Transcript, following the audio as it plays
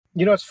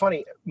It's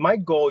funny. My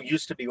goal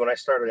used to be when I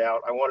started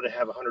out, I wanted to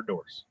have 100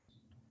 doors.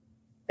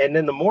 And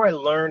then the more I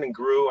learned and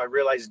grew, I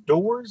realized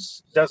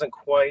doors doesn't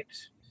quite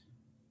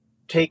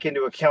take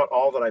into account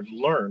all that I've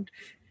learned.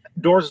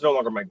 Doors is no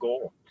longer my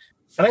goal.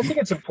 And I think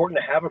it's important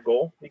to have a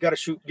goal. You got to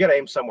shoot, you got to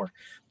aim somewhere.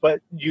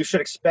 But you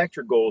should expect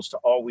your goals to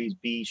always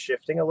be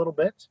shifting a little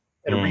bit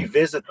and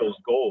revisit those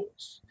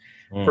goals.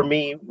 For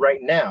me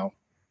right now,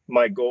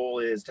 my goal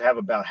is to have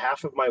about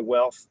half of my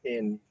wealth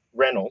in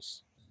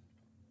rentals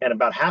and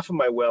about half of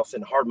my wealth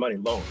in hard money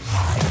loans.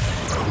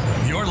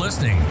 You're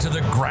listening to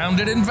the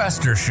Grounded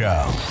Investor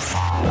Show,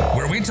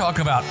 where we talk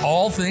about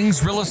all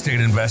things real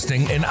estate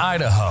investing in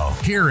Idaho,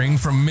 hearing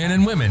from men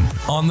and women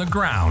on the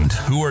ground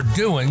who are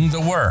doing the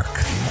work.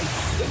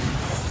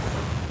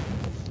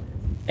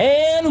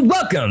 And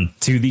welcome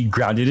to the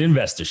Grounded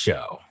Investor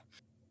Show.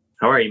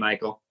 How are you,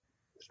 Michael?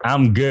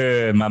 I'm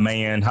good, my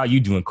man. How you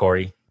doing,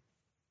 Kory?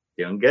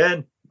 Doing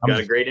good. Got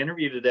a great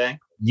interview today.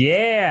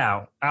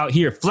 Yeah, out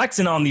here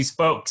flexing on these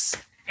folks.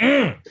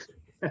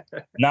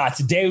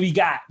 Today we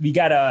got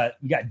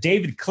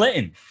David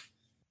Clinton,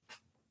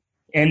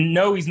 and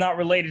no, he's not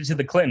related to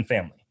the Clinton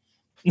family.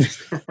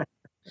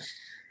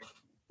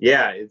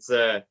 Yeah, it's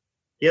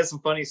he has some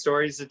funny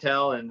stories to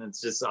tell, and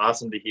it's just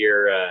awesome to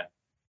hear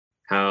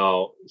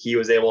how he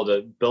was able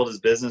to build his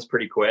business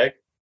pretty quick.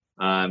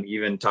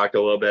 Even talked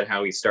a little bit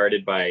how he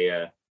started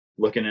by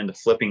looking into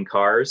flipping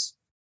cars,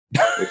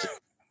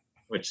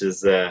 which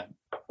is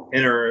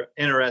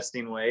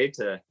interesting way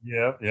to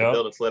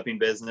build a flipping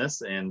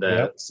business, and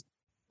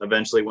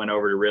eventually went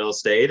over to real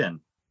estate and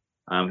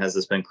has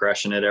just been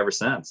crushing it ever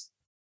since.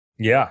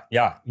 Yeah.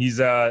 He's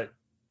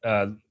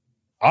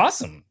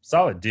awesome,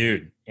 solid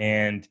dude,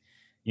 and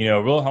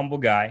real humble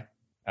guy.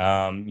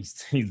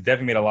 He's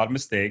definitely made a lot of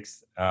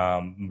mistakes,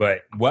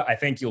 but what I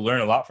think you'll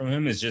learn a lot from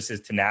him is just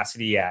his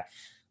tenacity at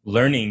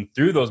learning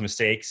through those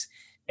mistakes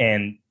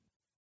and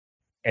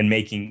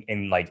making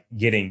and like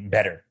getting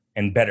better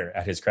and better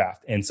at his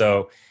craft. And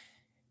so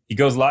he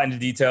goes a lot into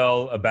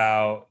detail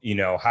about,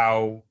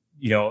 how,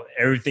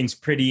 everything's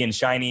pretty and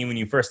shiny when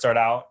you first start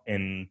out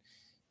in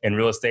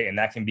real estate. And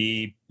that can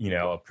be,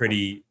 a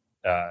pretty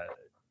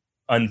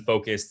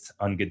unfocused,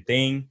 ungood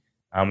thing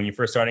when you're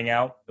first starting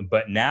out.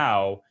 But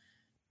now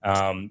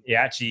that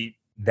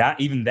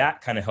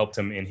kind of helped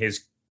him in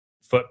his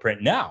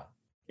footprint now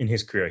in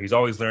his career. He's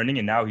always learning,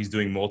 and now he's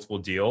doing multiple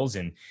deals.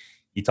 And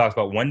he talks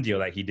about one deal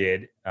that he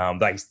did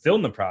that he's still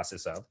in the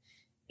process of.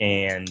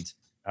 And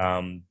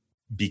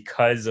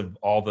because of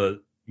all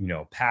the,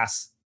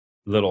 past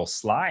little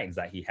slides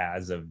that he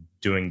has of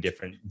doing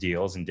different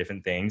deals and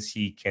different things,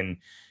 he can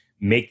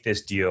make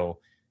this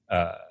deal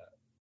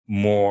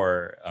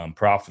more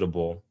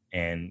profitable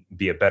and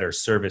be a better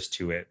service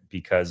to it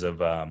because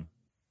of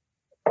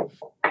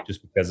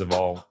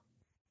all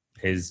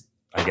his,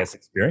 I guess,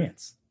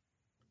 experience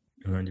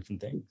and learn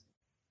different things.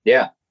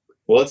 Yeah.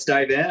 Well, let's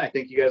dive in. I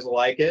think you guys will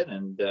like it,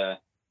 and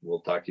we'll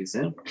talk to you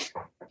soon.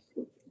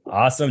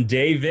 Awesome,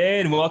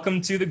 David. Welcome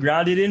to the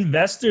Grounded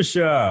Investor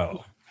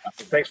Show.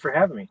 Thanks for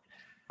having me.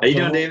 How you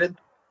doing, David?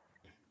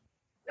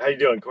 How you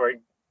doing, Kory?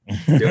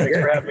 Thanks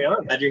for having me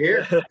on. Glad you're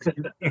here.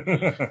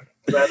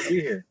 Glad to be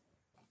here.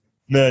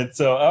 Man,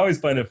 so I always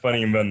find it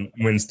funny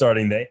when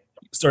starting the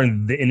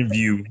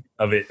interview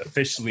of it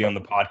officially on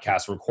the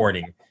podcast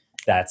recording,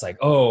 that's like,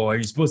 oh, are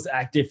you supposed to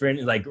act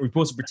different? Like, we're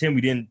supposed to pretend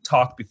we didn't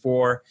talk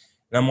before.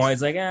 And I'm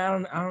always like, I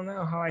don't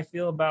know how I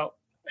feel about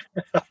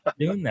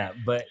doing that.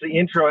 But the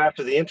intro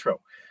after the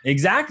intro.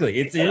 Exactly.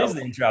 It is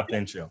the intro after the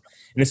intro.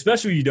 And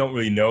especially when you don't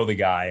really know the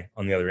guy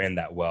on the other end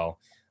that well.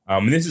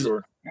 And this is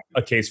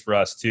a case for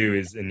us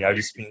too, and I've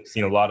just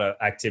seen a lot of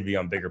activity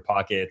on Bigger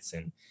Pockets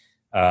and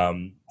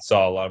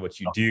saw a lot of what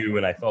you do.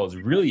 And I thought it was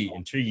really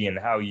intriguing in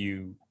how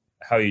you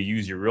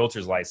use your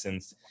realtor's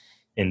license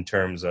in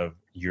terms of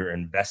your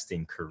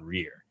investing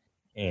career.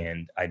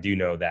 And I do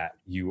know that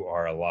you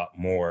are a lot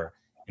more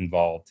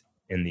involved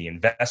in the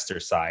investor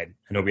side.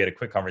 I know we had a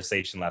quick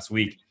conversation last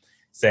week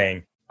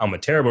saying I'm a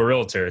terrible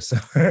realtor, so,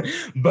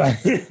 but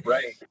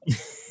right.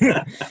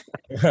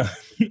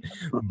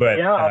 But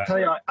yeah, I'll tell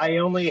you, I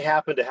only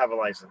happen to have a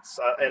license,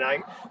 and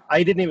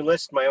I didn't even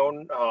list my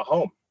own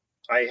home.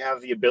 I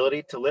have the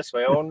ability to list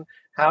my own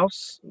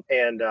house,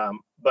 and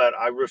but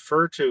I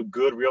refer to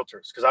good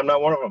realtors because I'm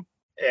not one of them.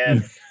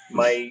 And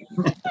my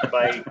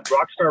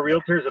rockstar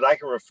realtors that I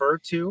can refer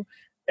to,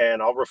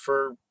 and I'll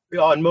refer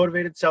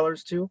unmotivated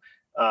sellers to.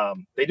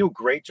 They do a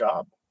great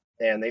job,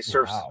 and they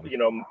serve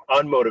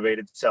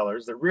unmotivated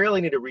sellers that really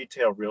need a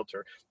retail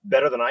realtor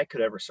better than I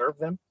could ever serve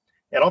them.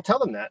 And I'll tell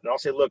them that, and I'll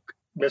say, look,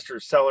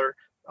 Mr. Seller,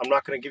 I'm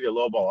not going to give you a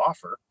lowball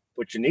offer.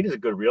 What you need is a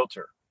good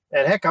realtor.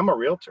 And heck, I'm a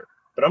realtor,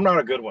 but I'm not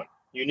a good one.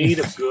 You need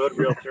a good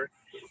realtor.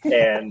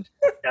 And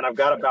I've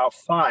got about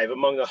 5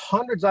 among the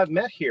hundreds I've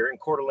met here in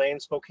Coeur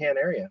d'Alene, Spokane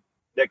area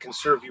that can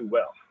serve you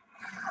well.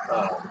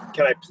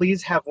 Can I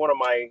please have one of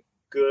my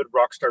good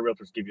rockstar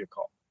realtors give you a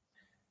call?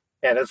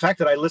 And the fact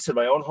that I listed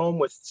my own home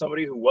with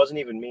somebody who wasn't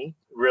even me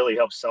really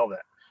helped sell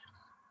that.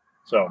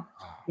 So,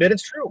 and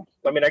it's true.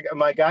 I mean,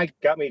 my guy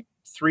got me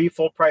 3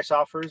 full price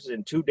offers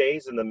in 2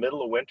 days in the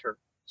middle of winter.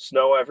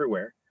 snow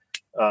everywhere.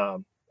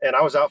 And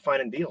I was out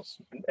finding deals.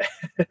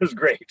 It was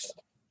great.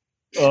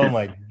 Oh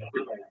my,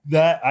 man,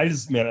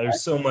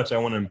 there's so much I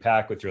want to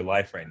unpack with your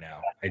life right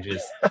now.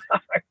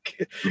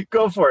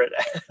 Go for it.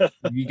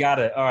 You got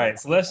it. All right.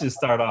 So let's just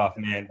start off,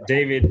 man.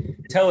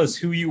 David, tell us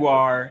who you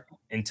are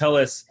and tell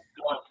us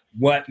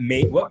what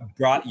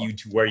brought you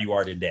to where you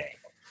are today.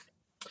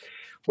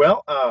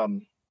 Well,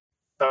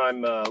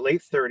 I'm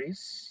late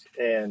 30s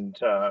and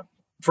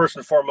first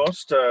and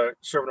foremost,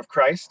 servant of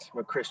Christ.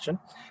 I'm a Christian.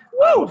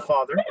 I'm a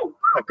father.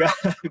 I've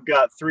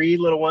got 3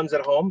 little ones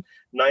at home,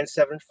 9,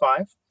 7,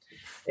 5.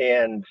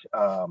 And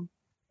I'm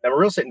a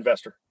real estate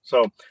investor.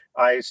 So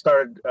I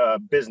started a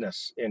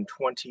business in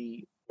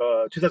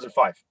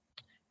 2005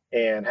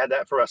 and had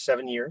that for about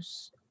 7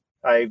 years.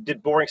 I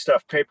did boring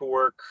stuff,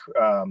 paperwork,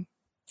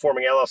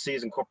 forming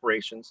LLCs and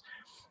corporations.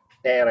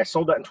 And I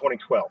sold that in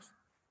 2012.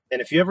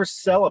 And if you ever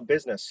sell a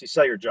business, you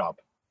sell your job.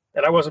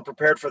 And I wasn't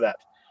prepared for that.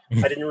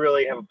 I didn't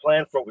really have a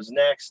plan for what was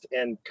next.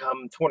 And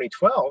come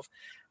 2012,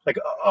 like,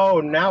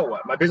 oh, now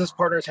what? My business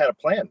partners had a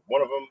plan.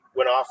 One of them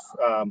went off,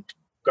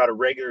 got a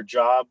regular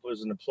job,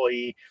 was an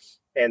employee.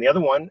 And the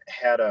other one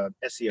had a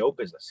SEO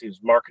business.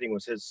 Marketing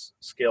was his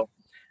skill.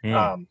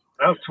 I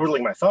was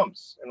twiddling my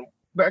thumbs. And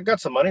I got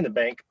some money in the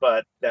bank,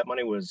 but that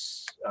money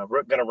was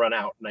going to run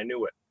out, and I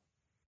knew it.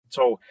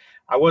 So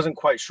I wasn't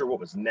quite sure what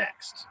was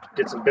next.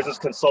 Did some business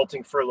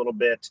consulting for a little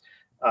bit.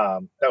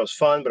 That was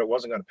fun, but it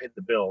wasn't going to pay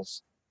the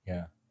bills.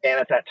 Yeah. And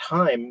at that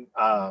time,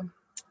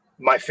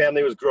 my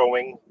family was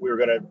growing. We were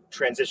going to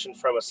transition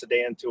from a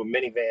sedan to a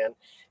minivan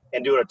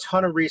and doing a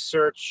ton of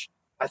research.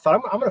 I thought,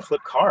 I'm going to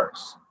flip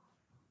cars.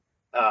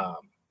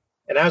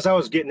 And as I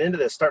was getting into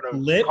this, starting to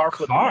flip car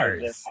flipping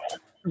cars. business,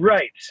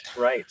 right.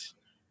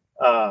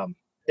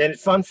 And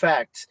fun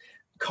fact,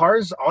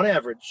 cars on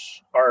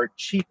average are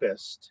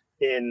cheapest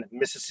in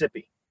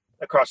Mississippi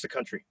across the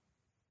country.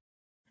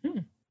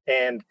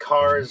 And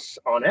cars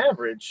on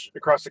average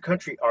across the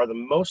country are the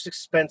most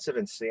expensive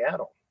in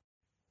Seattle.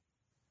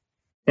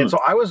 And so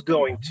I was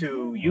going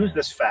to use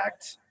this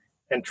fact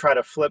and try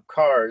to flip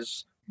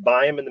cars,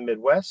 buy them in the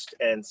Midwest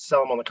and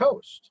sell them on the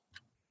coast.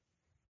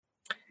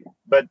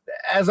 But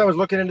as I was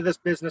looking into this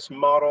business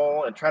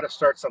model and try to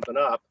start something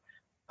up,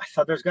 I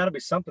thought there's got to be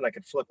something I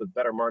could flip with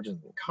better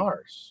margins than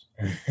cars.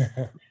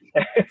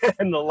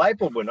 And the light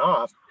bulb went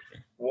off.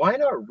 Why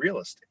not real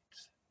estate?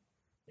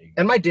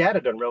 And my dad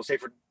had done real estate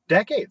for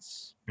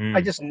decades.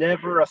 I just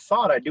never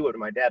thought I'd do what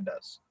my dad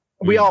does.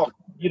 We all,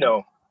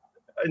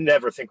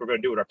 never think we're going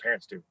to do what our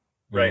parents do,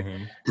 right?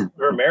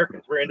 We're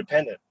Americans. We're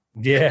independent.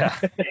 Yeah.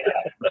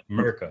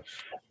 America.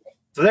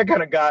 So that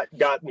kind of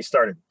got me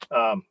started.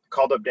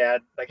 Called up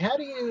Dad, like, how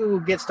do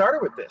you get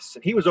started with this?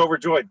 And he was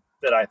overjoyed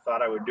that I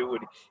thought I would do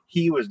what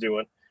he was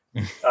doing.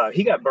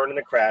 He got burned in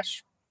a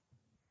crash.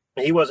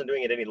 He wasn't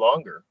doing it any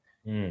longer.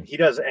 He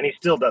doesn't, and he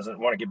still doesn't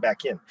want to get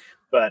back in.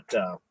 But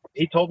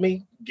he told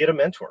me, get a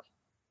mentor.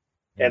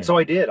 And so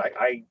I did.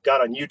 I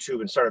got on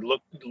YouTube and started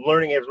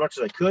learning as much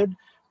as I could,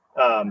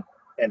 and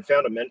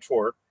found a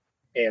mentor.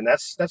 And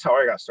that's how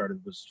I got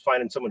started, was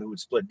finding someone who would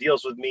split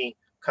deals with me,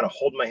 kind of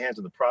hold my hands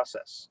in the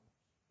process.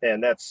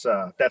 And that's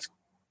how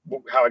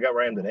I got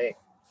where I am today.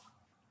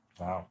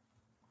 Wow.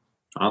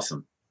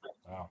 Awesome.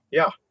 Wow.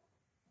 Yeah.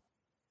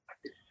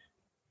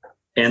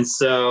 And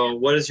so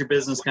what does your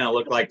business kind of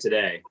look like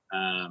today?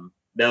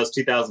 That was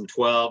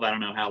 2012. I don't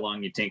know how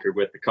long you tinkered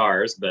with the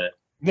cars, but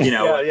So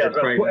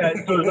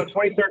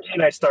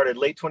 2013, I started,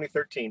 late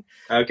 2013.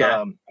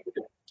 Okay.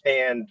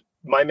 And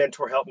my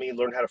mentor helped me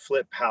learn how to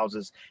flip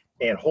houses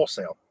and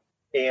wholesale.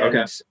 And,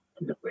 as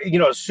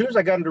soon as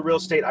I got into real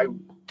estate, I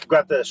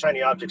got the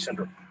shiny object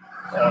syndrome.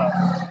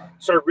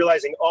 Started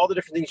realizing all the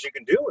different things you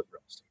can do with real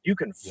estate. You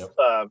can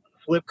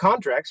flip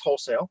contracts,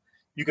 wholesale.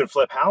 You can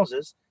flip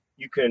houses.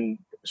 You can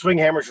swing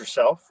hammers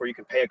yourself, or you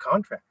can pay a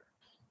contractor.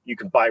 You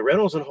can buy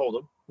rentals and hold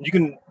them. You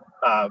can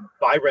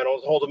buy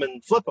rentals, hold them,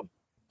 and flip them.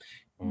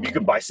 You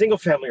can buy single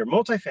family or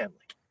multifamily.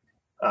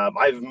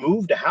 I've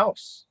moved a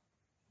house,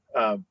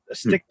 a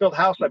stick-built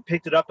house. I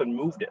picked it up and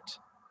moved it.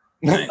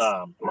 Nice.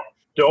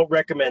 Don't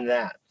recommend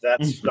that.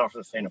 That's not for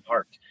the faint of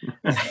heart.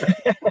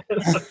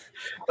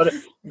 But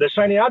the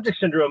shiny object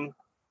syndrome,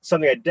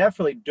 something I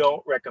definitely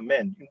don't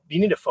recommend. You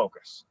need to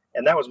focus.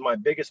 And that was my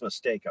biggest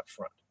mistake up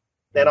front.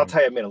 And I'll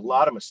tell you, I made a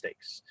lot of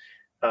mistakes,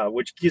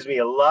 which gives me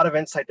a lot of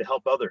insight to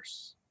help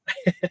others.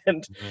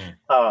 And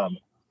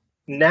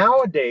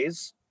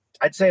nowadays,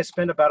 I'd say I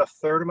spend about a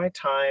third of my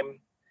time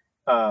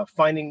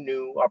finding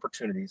new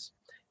opportunities.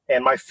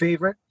 And my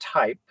favorite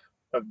type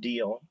of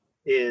deal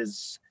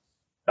is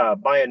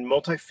buying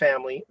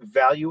multifamily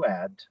value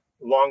add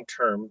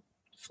long-term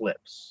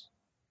flips.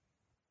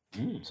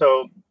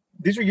 So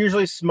these are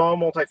usually small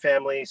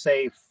multifamily,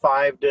 say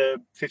 5 to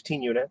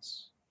 15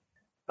 units.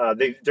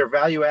 They're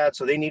value add,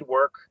 so they need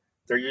work.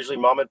 They're usually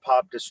mom and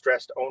pop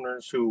distressed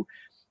owners who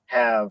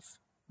have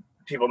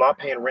people not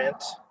paying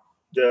rent.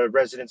 The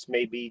residents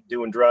may be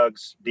doing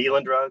drugs,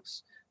 dealing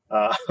drugs,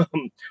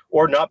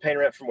 or not paying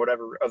rent for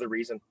whatever other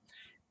reason.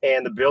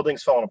 And the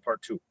building's falling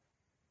apart too.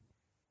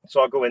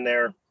 So I'll go in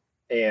there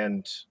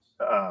and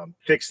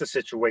fix the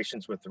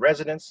situations with the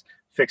residents,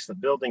 fix the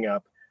building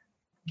up,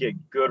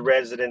 get good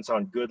residents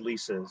on good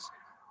leases,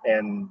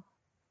 and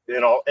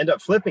then I'll end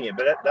up flipping it,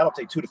 but that'll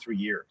take 2 to 3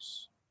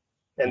 years.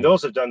 And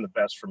those have done the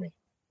best for me.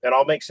 And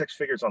I'll make 6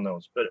 figures on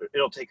those, but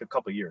it'll take a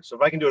couple of years. So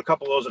if I can do a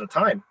couple of those at a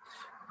time,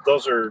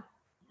 those are,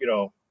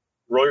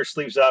 roll your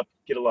sleeves up,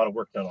 get a lot of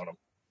work done on them.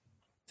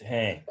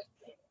 Dang.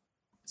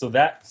 So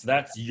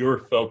that's your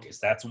focus.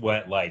 That's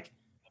what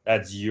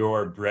that's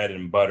your bread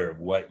and butter of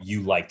what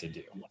you like to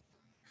do.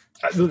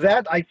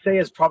 That I'd say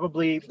is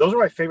probably, those are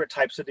my favorite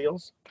types of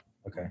deals.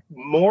 Okay.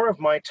 More of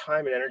my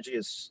time and energy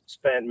is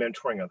spent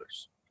mentoring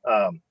others.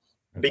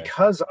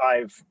 Because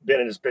I've been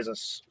in this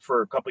business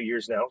for a couple of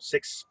years now,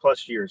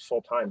 6+ years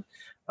full time.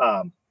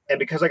 And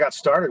because I got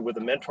started with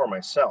a mentor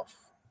myself,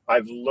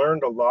 I've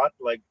learned a lot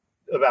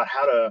about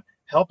how to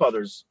help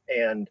others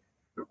and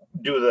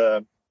do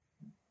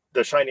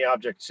the shiny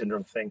object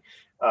syndrome thing.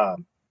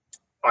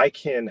 I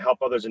can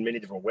help others in many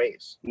different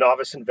ways.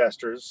 Novice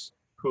investors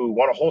who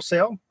want to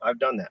wholesale, I've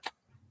done that.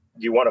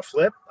 Do you want to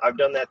flip? I've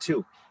done that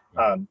too.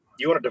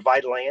 You want to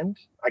divide land?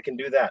 I can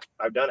do that.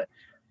 I've done it.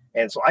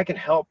 And so I can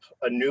help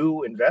a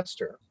new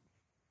investor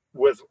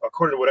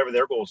according to whatever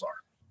their goals are.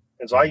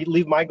 And so I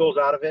leave my goals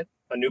out of it.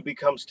 A newbie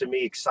comes to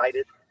me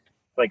excited.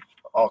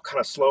 I'll kind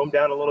of slow them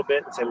down a little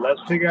bit and say,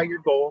 let's figure out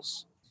your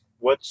goals.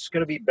 What's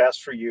going to be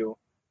best for you?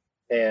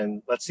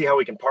 And let's see how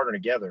we can partner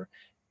together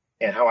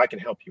and how I can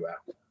help you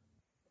out.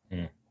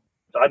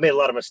 So I've made a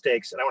lot of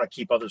mistakes, and I want to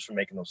keep others from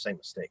making those same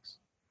mistakes.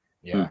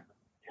 Yeah,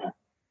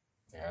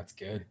 that's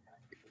good.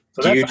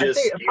 So I'd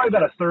say probably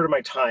about a third of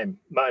my time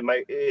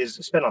is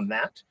spent on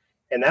that,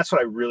 and that's what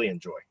I really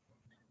enjoy.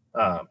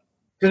 Because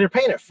you're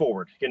paying it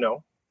forward,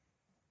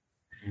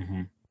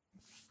 Mm-hmm.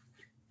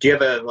 Do you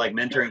have a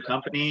mentoring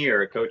company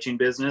or a coaching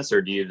business,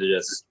 or do you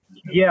just?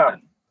 Yeah,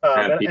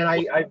 and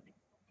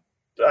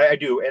I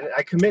do, and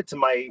I commit to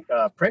my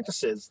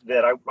apprentices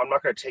that I'm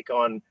not going to take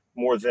on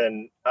more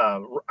than.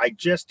 I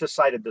just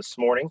decided this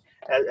morning,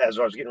 as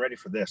I was getting ready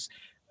for this,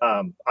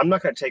 I'm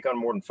not going to take on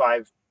more than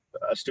 5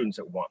 students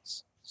at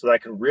once, so that I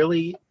can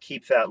really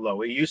keep that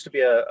low. It used to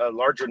be a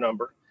larger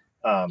number.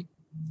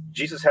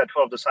 Jesus had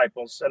 12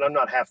 disciples, and I'm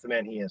not half the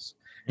man he is.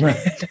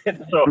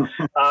 So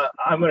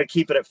I'm going to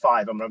keep it at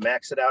 5. I'm going to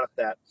max it out at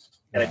that.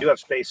 And I do have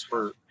space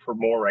for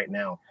more right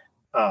now.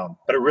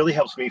 But it really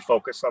helps me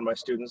focus on my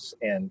students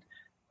and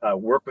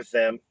work with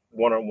them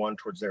one-on-one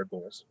towards their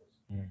goals.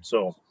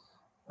 So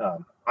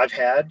I've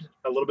had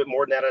a little bit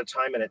more than that at a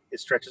time, and it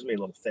stretches me a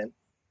little thin.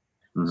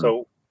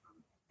 So,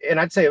 and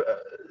I'd say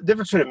the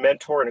difference between a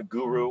mentor and a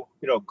guru,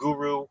 a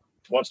guru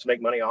wants to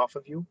make money off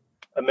of you.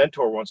 A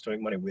mentor wants to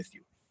make money with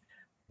you.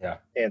 Yeah.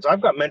 And so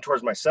I've got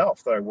mentors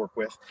myself that I work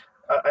with.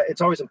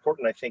 It's always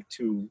important, I think,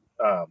 to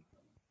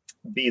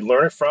be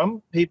learning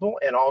from people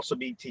and also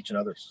be teaching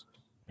others.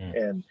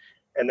 And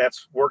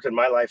that's worked in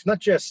my life, not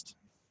just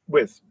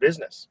with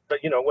business, but,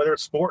 whether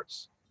it's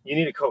sports, you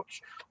need a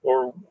coach,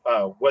 or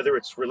whether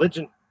it's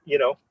religion,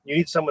 you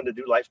need someone to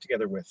do life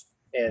together with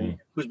and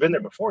who's been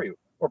there before you,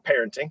 or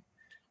parenting.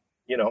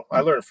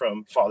 I learned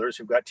from fathers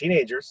who've got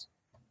teenagers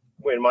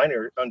when mine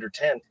are under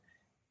 10.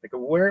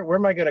 Where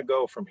am I going to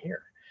go from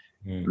here?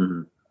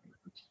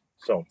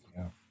 So,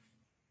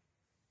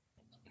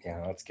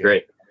 yeah, that's good.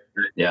 Great.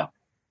 Yeah,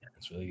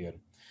 that's really good.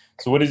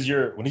 So, what is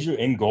your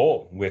end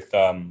goal with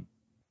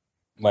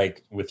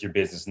with your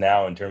business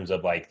now in terms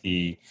of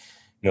the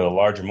the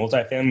larger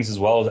multifamilies as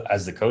well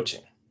as the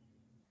coaching?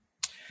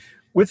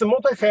 With the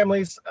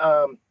multifamilies,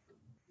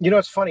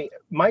 it's funny.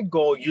 My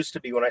goal used to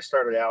be, when I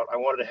started out, I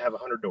wanted to have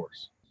 100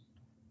 doors.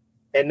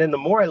 And then the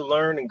more I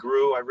learned and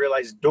grew, I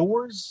realized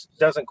doors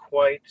doesn't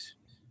quite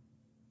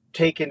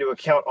take into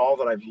account all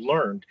that I've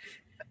learned.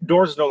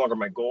 Doors is no longer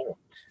my goal.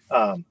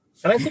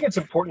 And I think it's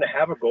important to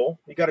have a goal.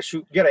 You got to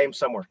shoot, you got to aim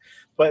somewhere,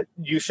 but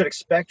you should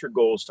expect your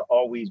goals to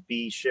always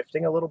be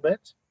shifting a little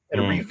bit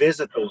and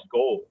revisit those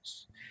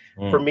goals.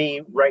 For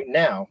me right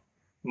now,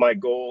 my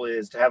goal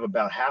is to have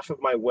about half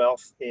of my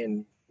wealth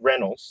in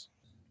rentals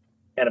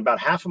and about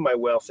half of my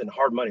wealth in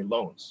hard money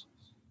loans.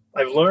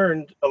 I've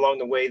learned along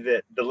the way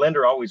that the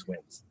lender always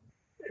wins.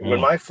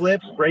 When my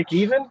flips break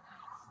even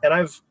and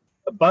I've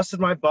busted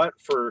my butt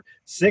for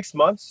 6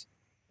 months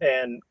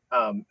and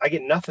I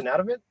get nothing out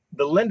of it,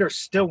 the lender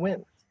still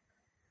wins.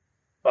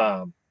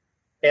 And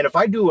if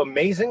I do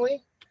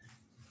amazingly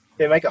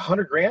and make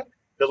 $100,000,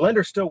 the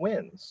lender still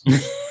wins.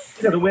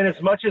 He doesn't win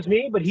as much as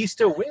me, but he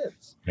still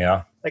wins.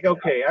 Yeah.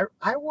 Okay,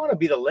 I want to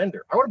be the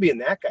lender. I want to be in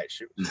that guy's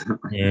shoes.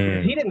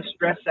 He didn't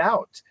stress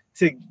out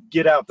to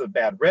get out the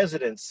bad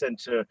residents and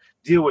to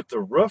deal with the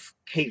roof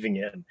caving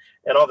in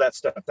and all that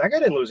stuff. That guy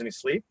didn't lose any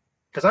sleep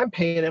because I'm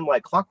paying him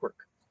like clockwork.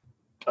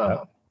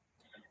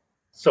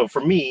 So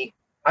for me,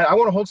 I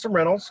want to hold some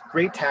rentals,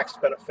 great tax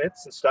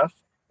benefits and stuff,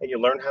 and you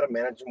learn how to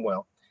manage them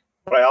well.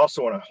 But I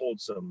also want to hold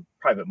some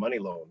private money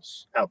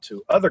loans out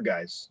to other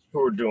guys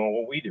who are doing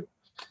what we do.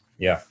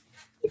 Yeah.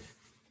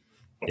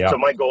 So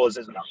my goal is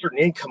a certain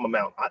income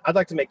amount. I'd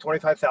like to make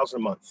 $25,000 a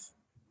month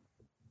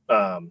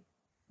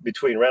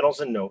between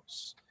rentals and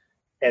notes.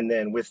 And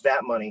then with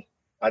that money,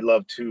 I'd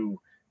love to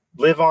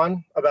live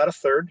on about a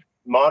third,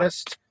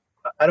 modest.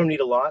 I don't need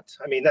a lot.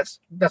 I mean, that's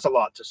a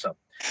lot to some,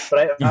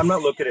 but I'm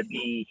not looking to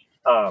be,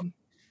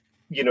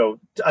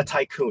 a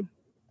tycoon.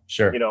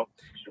 Sure.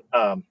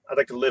 I'd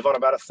like to live on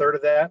about a third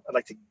of that. I'd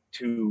like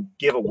to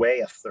give away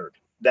a third.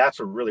 That's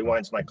what really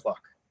winds my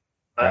clock.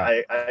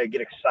 Yeah. I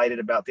get excited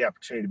about the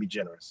opportunity to be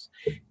generous,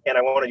 and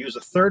I want to use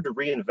a third to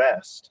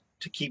reinvest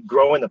to keep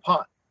growing the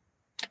pot,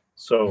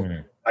 so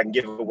I can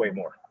give away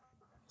more.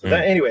 So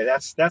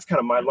that's kind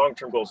of my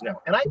long-term goals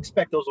now, and I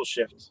expect those will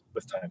shift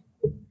with time.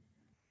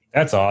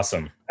 That's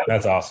awesome.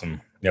 That's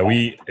awesome. Yeah,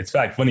 it's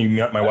fact funny.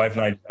 My wife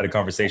and I had a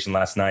conversation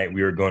last night.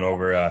 We were going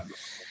over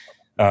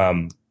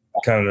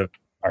kind of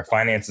our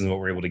finances and what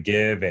we're able to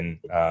give, and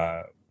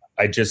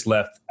I just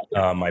left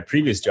my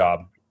previous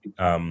job,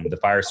 the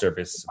fire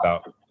service,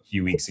 about a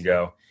few weeks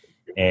ago,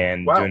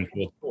 and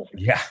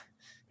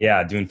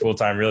doing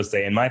full-time real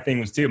estate. And my thing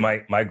was too,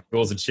 my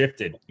goals had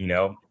shifted.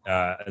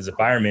 As a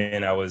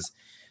fireman, I was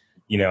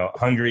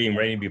hungry and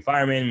ready to be a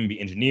fireman and be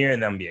an engineer,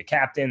 and then be a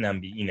captain, then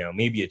be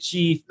maybe a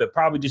chief, but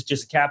probably just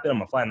a captain. I'm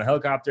gonna fly in the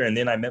helicopter. And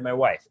then I met my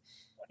wife,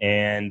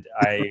 and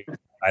I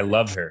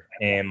love her,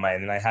 and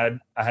I had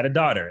a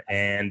daughter,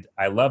 and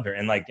I love her,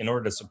 and like in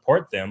order to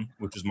support them,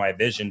 which was my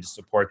vision, to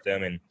support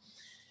them and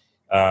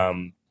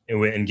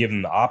give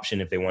them the option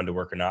if they wanted to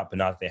work or not, but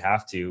not if they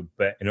have to.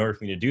 But in order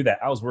for me to do that,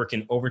 I was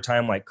working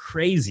overtime like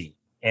crazy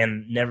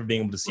and never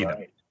being able to see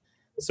them.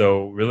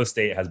 So real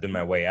estate has been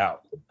my way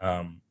out.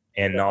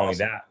 And not only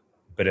that,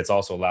 but it's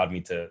also allowed me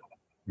to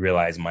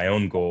realize my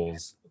own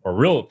goals,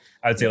 or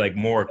I'd say like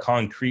more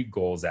concrete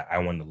goals that I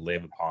wanted to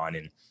live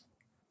upon.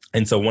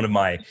 And so one of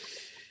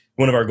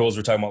our goals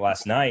we're talking about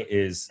last night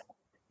is,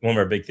 one of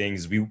our big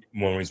things,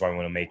 one reason why we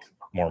want to make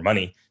more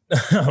money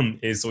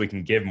is so we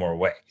can give more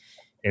away.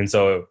 And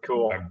so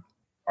cool.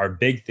 Our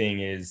big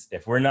thing is,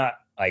 if we're not,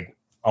 like,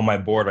 on my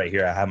board right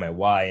here, I have my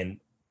why, and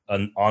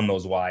on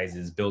those whys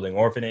is building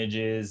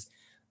orphanages,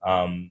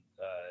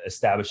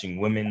 establishing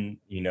women,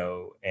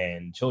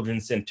 and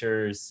children's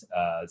centers,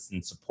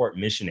 and support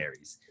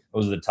missionaries.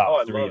 Those are the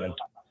top three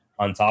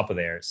on top of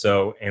there.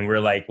 So, and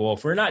we're like, well,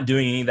 if we're not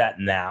doing any of that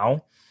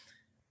now,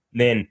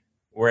 then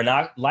we're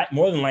not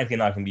more than likely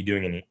not going to be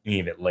doing any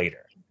of it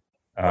later.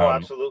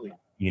 Absolutely.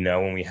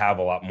 When we have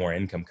a lot more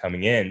income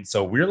coming in.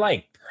 So we're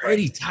like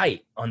pretty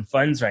tight on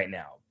funds right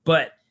now,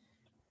 but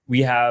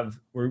we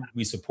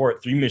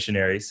support 3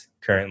 missionaries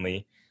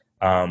currently.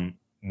 One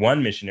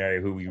missionary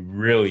who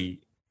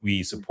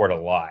we support a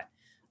lot.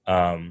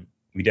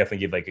 We definitely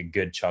give like a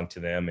good chunk to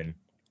them, and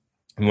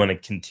we want to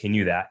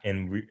continue that.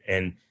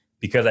 And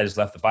because I just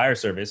left the fire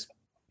service,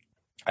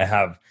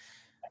 I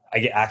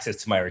get access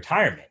to my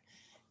retirement.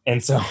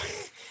 And so,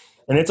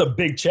 and it's a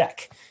big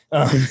check.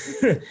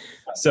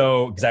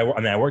 So, because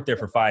I worked there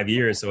for 5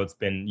 years, so it's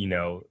been,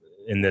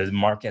 and the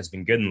market has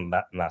been good in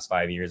the last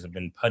 5 years. I've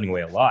been putting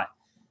away a lot,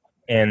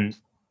 and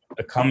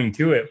coming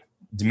to it,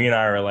 Demi and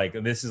I are like,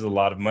 this is a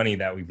lot of money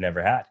that we've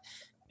never had.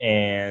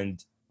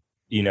 And,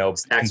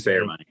 it's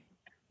taxpayer money.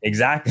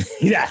 Exactly.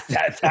 Yeah.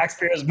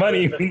 Taxpayers'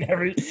 money. We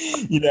never,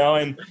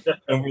 and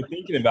we're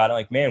thinking about it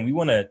like, man, we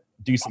want to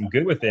do some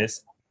good with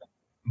this.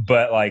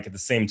 But like at the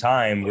same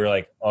time, we're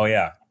like, oh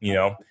yeah,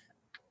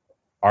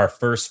 our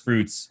first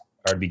fruits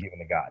are to be given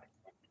to God.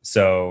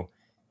 So,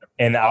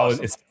 and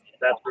awesome.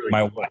 That's really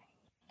my wife.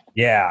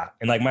 Yeah.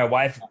 And like my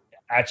wife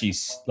actually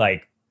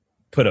like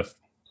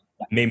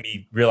made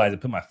me realize I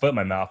put my foot in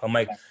my mouth. I'm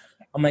like,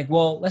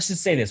 well, let's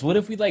just say this. What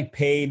if we like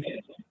paid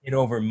it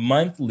over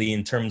monthly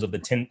in terms of the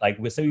 10, like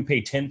we say we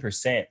pay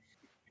 10%,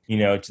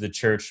 to the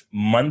church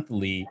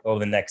monthly over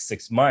the next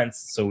 6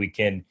 months, so we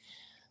can,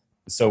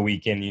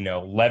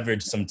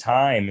 leverage some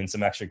time and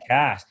some extra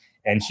cash.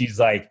 And she's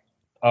like,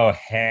 oh,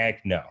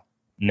 heck no.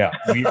 And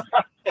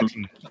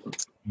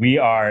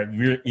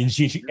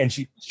she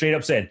straight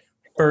up said,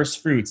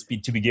 first fruits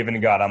to be given to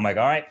God. I'm like,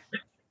 all right,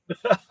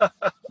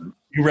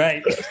 you're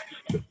right.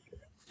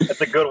 That's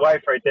a good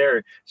wife right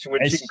there.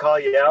 When she can call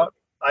you out,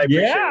 I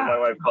appreciate when my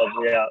wife calls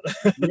me out.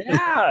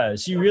 Yeah,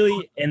 she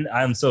really, and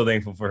I'm so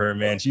thankful for her,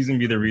 man. She's gonna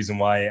be the reason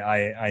why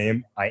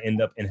I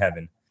end up in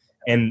heaven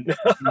and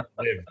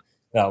live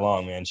that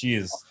long, man.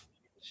 She's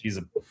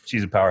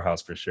a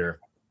powerhouse for sure.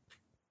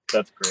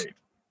 That's great.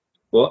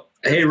 Well,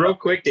 hey, real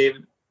quick,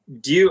 David,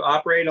 do you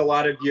operate a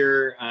lot of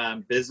your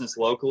business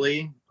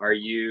locally? Do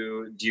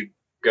you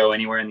go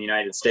anywhere in the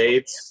United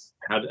States?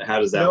 How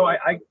does that work?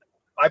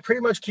 I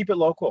pretty much keep it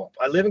local.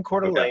 I live in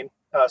Coeur d'Alene.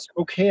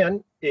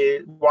 Spokane,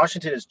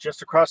 Washington is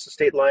just across the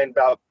state line,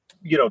 about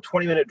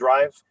 20-minute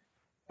drive.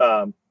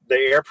 The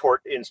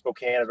airport in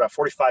Spokane is about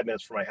 45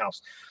 minutes from my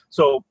house.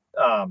 So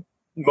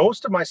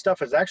most of my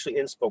stuff is actually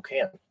in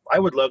Spokane. I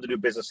would love to do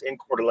business in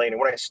Coeur d'Alene.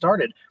 And when I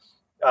started,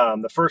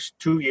 the first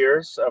 2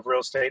 years of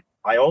real estate,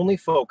 I only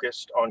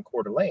focused on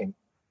Coeur d'Alene.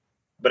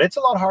 But it's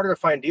a lot harder to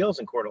find deals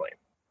in Coeur d'Alene.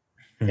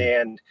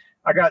 And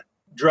I got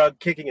drug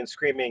kicking and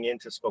screaming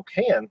into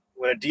Spokane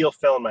when a deal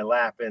fell in my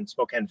lap in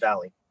Spokane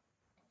Valley.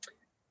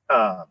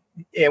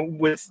 And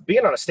with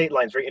being on a state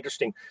line is very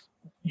interesting.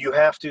 You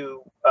have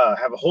to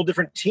have a whole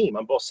different team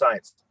on both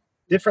sides,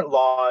 different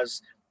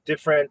laws,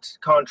 different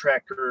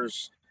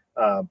contractors,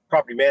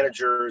 property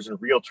managers, and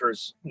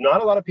realtors.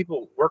 Not a lot of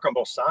people work on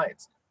both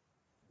sides.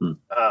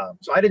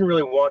 So I didn't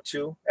really want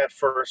to at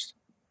first,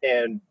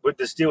 but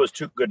this deal was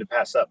too good to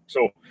pass up.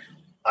 So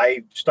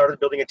I started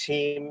building a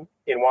team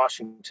in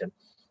Washington,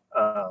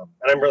 and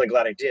I'm really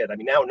glad I did. I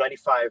mean, now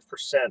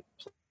 95%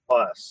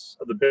 plus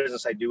of the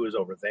business I do is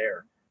over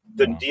there.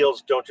 The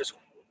deals don't just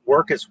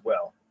work as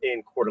well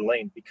in Coeur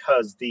d'Alene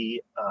because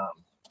the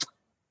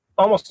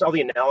almost all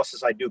the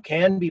analysis I do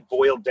can be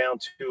boiled down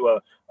to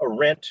a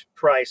rent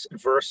price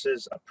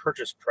versus a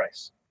purchase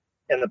price.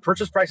 And the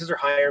purchase prices are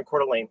higher in Coeur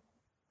d'Alene,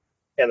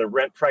 and the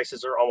rent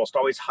prices are almost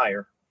always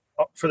higher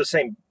for the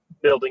same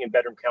building and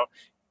bedroom count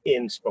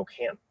in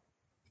Spokane.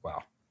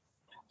 Wow.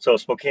 So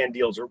Spokane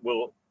deals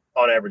will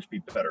on average be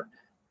better.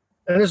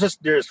 And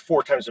there's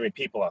 4 times as many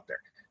people out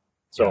there.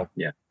 So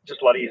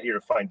just a lot easier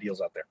to find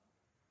deals out there.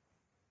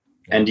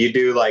 And do you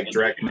do like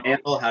direct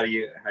mail? How do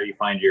you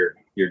find your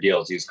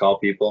deals? You just call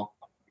people?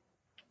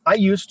 I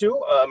used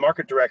to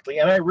market directly,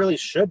 and I really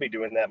should be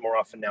doing that more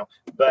often now.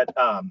 But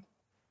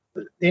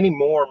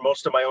anymore,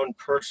 most of my own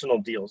personal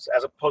deals,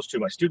 as opposed to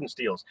my students'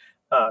 deals,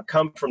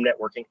 come from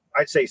networking.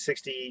 I'd say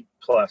 60+%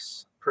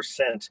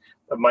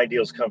 of my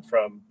deals come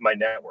from my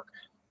network.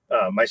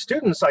 My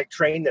students, I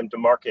train them to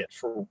market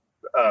for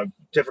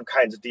different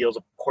kinds of deals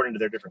according to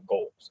their different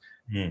goals.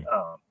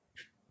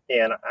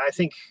 And I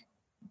think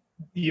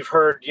you've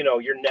heard,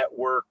 your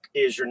network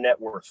is your net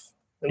worth,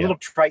 and little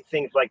trite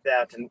things like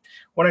that. And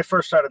when I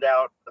first started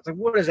out, I was like,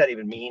 what does that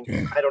even mean?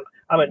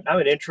 I'm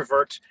an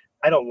introvert.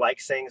 I don't like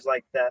things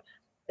like that.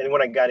 And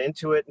when I got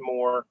into it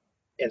more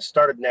and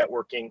started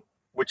networking,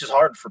 which is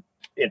hard for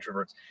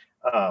introverts,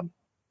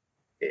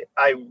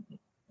 I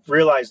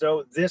realized,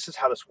 this is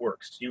how this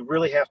works. You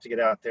really have to get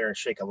out there and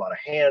shake a lot of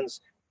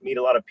hands, meet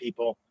a lot of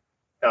people.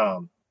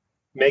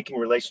 Making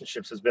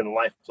relationships has been the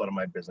lifeblood of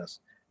my business.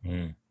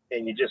 And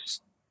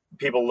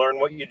people learn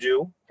what you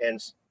do.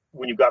 And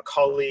when you've got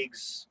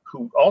colleagues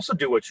who also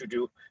do what you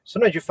do,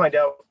 sometimes you find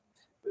out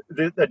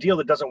a deal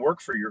that doesn't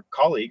work for your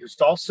colleague, who's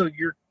also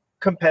your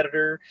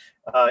competitor,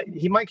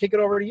 he might kick it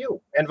over to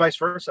you, and vice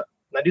versa.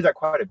 And I do that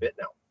quite a bit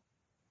now.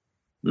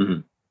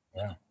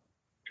 Yeah.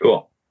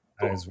 Cool.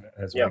 That's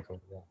really cool.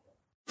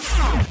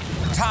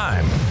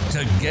 Time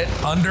to get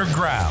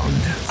underground.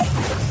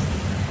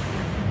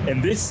 In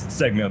this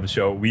segment of the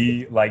show,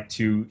 we like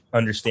to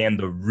understand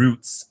the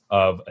roots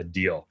of a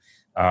deal.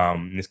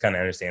 This kind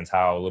of understands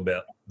how a little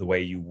bit the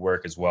way you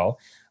work as well.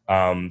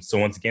 So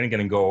once again, I'm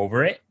going to go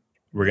over it.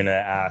 We're going to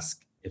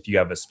ask if you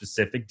have a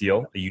specific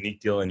deal, a unique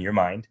deal in your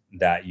mind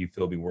that you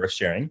feel be worth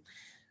sharing.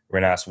 We're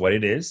going to ask what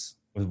it is,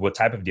 what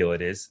type of deal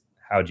it is,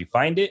 how'd you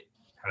find it,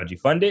 how'd you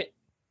fund it,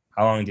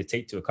 how long did it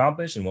take to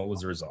accomplish, and what was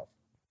the result?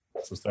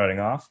 So starting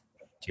off,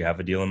 do you have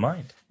a deal in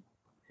mind?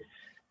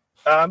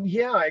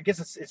 I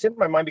guess it's in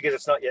my mind because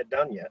it's not yet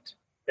done yet,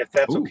 if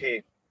that's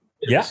okay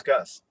to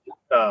discuss.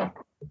 And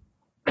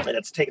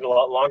it's taken a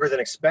lot longer than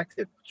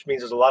expected, which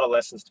means there's a lot of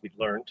lessons to be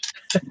learned.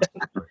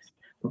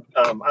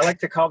 I like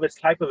to call this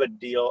type of a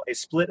deal a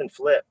split and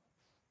flip.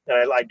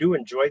 And I do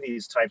enjoy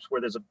these types where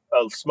there's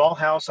a small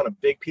house on a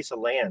big piece of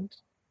land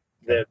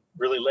that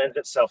really lends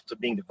itself to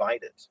being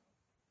divided.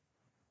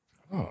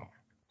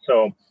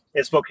 So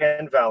in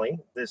Spokane Valley,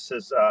 this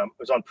is it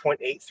was on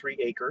 0.83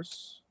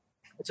 acres.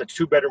 It's a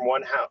 2-bedroom,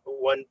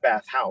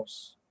 1-bath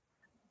house.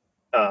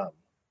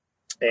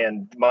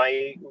 And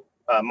my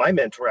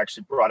mentor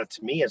actually brought it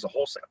to me as a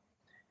wholesale.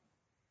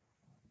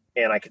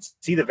 And I could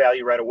see the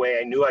value right away.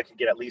 I knew I could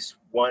get at least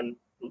one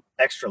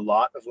extra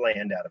lot of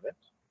land out of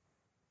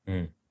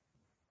it.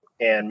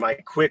 And my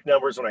quick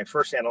numbers when I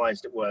first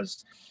analyzed it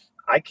was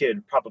I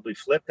could probably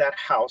flip that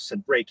house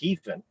and break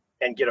even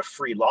and get a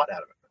free lot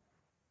out of it.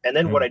 And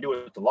then what I do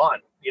with the lot,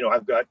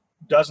 I've got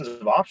dozens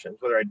of options,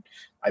 whether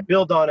I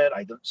build on it,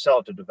 I sell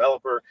it to a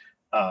developer.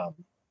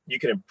 You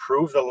can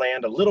improve the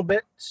land a little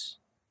bit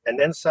and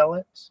then sell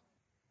it.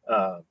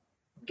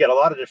 Get a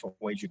lot of different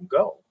ways you can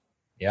go.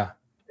 Yeah.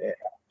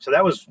 So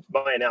that was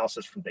my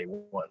analysis from day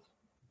one.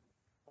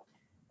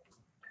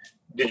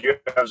 Did you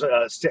have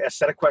a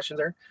set of questions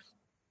there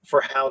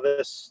for how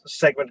this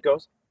segment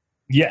goes?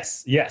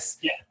 Yes. Yeah.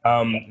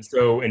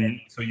 So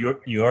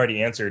you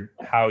already answered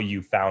how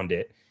you found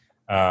it.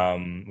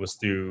 Was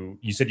through,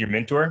 you said your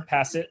mentor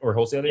passed it or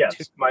wholesaled it?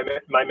 Yes,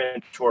 my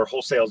mentor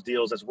wholesales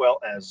deals as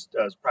well as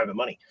private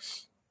money.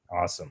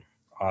 Awesome.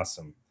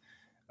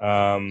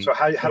 So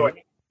how do I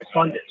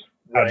fund it?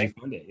 How did you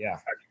fund it? Yeah.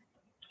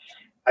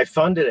 I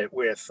funded it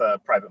with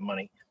private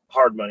money,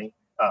 hard money,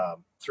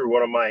 through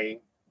one of my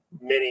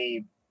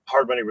many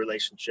hard money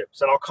relationships.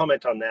 And I'll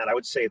comment on that. I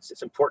would say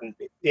it's important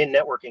in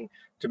networking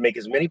to make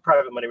as many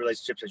private money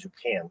relationships as you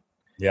can.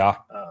 Yeah.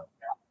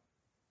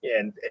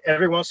 And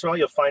every once in a while,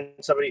 you'll find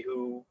somebody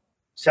who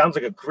sounds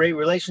like a great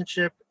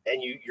relationship,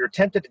 and you're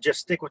tempted to just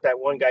stick with that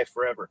one guy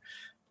forever.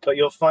 But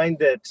you'll find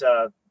that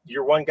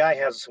your one guy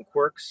has some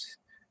quirks.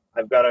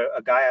 I've got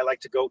a guy I like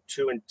to go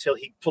to until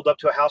he pulled up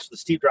to a house with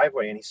a steep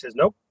driveway, and he says,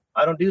 nope,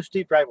 I don't do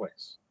steep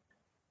driveways.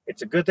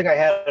 It's a good thing I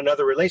had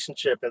another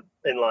relationship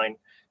in line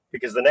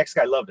because the next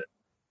guy loved it.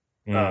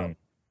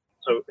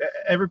 So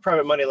every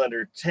private money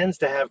lender tends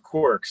to have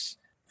quirks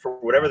for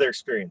whatever their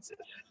experience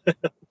is.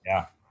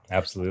 Yeah,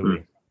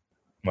 absolutely.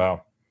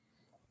 Wow.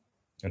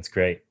 That's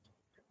great.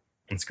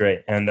 That's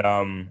great. And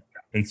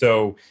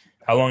so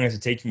how long has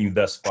it taken you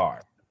thus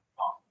far?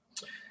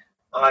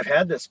 I've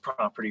had this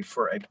property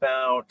for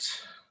about,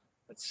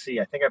 let's see,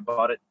 I think I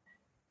bought it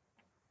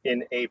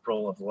in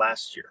April of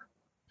last year.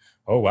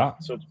 Oh, wow.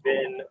 So it's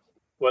been,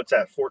 what's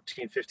that,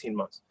 14, 15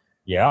 months.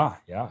 Yeah.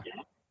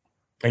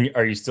 And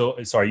are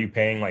you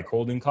paying like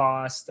holding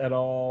costs at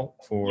all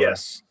for?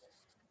 Yes.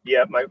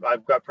 Yeah,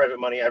 I've got private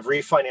money. I've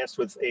refinanced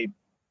with a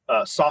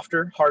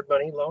softer hard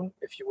money loan,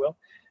 if you will.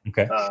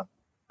 Okay.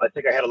 I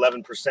think I had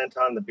 11%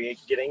 on the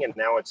beginning, and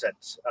now it's at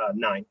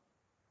 9%.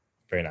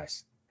 Very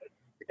nice.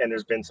 And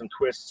there's been some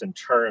twists and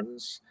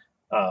turns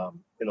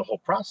in the whole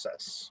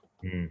process.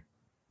 Mm.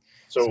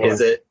 So is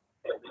it?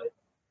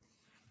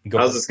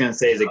 I was just gonna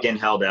say, is it getting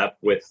held up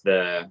with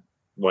the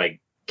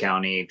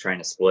county trying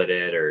to split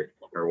it, or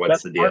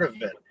what's the deal? Part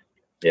of it.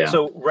 Yeah.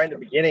 So right in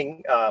the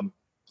beginning,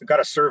 we got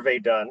a survey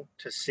done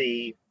to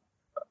see,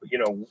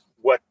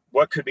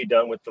 what could be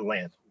done with the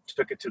land.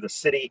 Took it to the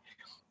city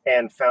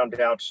and found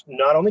out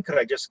not only could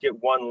I just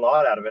get one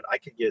lot out of it, I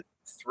could get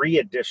 3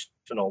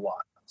 additional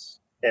lots.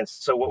 And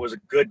so what was a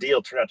good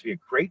deal turned out to be a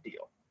great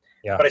deal.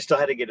 Yeah. But I still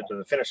had to get it to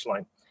the finish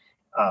line.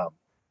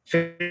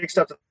 Fixed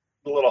up the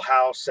little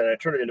house, and I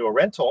turned it into a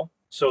rental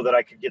so that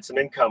I could get some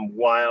income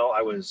while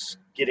I was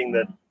getting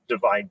the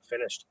divide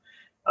finished.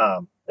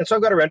 And so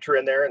I've got a renter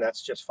in there, and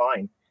that's just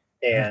fine.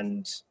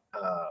 And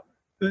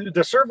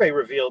the survey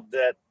revealed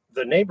that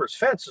the neighbor's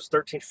fence was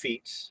 13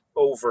 feet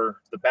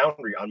over the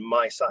boundary on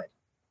my side.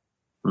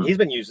 He's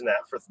been using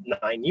that for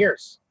 9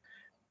 years.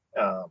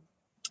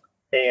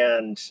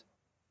 And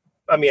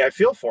I mean, I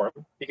feel for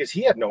him because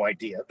he had no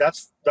idea.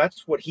 That's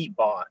what he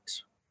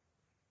bought.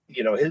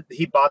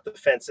 He bought the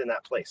fence in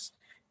that place.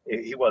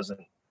 He wasn't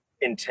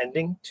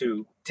intending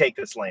to take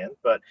this land,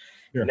 but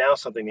now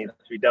something needs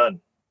to be done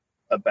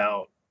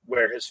about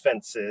where his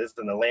fence is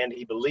and the land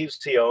he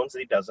believes he owns that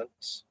he doesn't,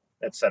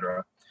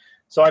 etc.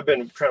 So I've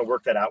been trying to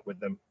work that out with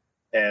them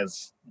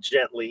as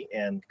gently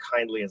and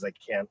kindly as I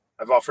can.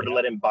 I've offered to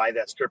let him buy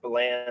that strip of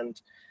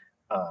land.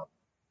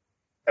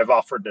 I've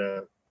offered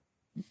to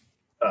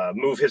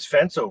move his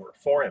fence over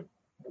for him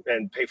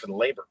and pay for the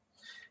labor,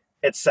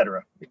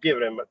 etc. We've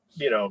given him,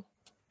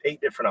 8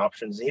 different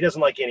options. He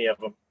doesn't like any of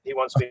them. He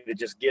wants me to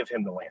just give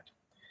him the land,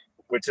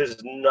 which is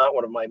not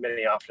one of my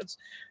many options.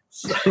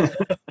 So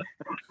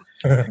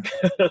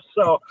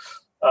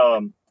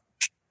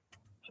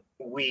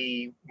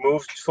we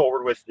moved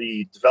forward with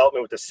the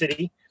development with the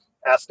city,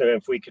 asked them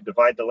if we could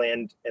divide the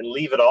land and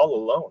leave it all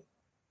alone.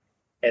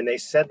 And they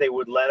said they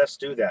would let us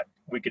do that.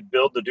 We could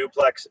build the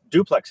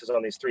duplexes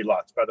on these 3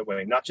 lots, by the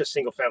way, not just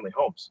single family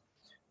homes.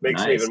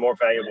 Makes it even more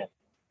valuable.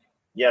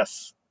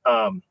 Yes.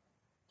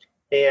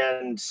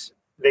 And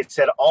they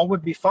said all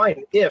would be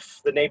fine if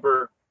the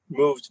neighbor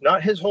moved,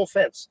 not his whole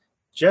fence,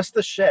 just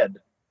the shed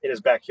in his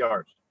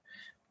backyard.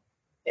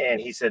 And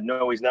he said,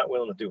 no, he's not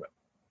willing to do it.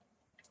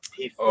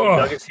 He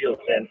dug his heels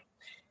in.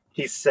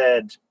 He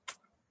said,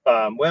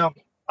 well,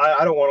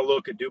 I don't want to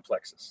look at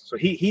duplexes. So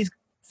he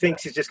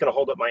thinks he's just going to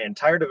hold up my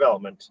entire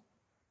development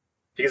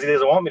because he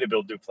doesn't want me to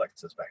build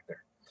duplexes back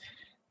there.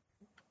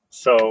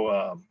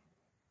 So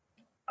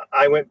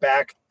I went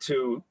back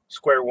to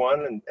square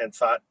one and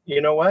thought,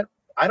 you know what?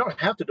 I don't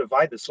have to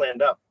divide this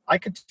land up. I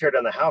could tear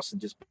down the house and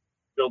just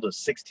build a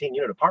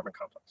 16-unit apartment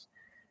complex.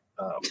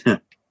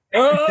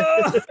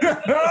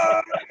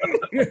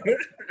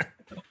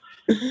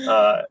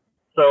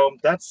 So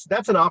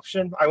that's an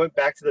option. I went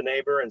back to the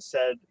neighbor and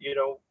said,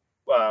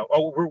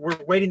 we're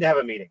waiting to have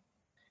a meeting.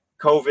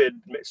 COVID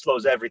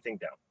slows everything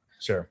down.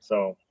 Sure.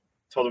 So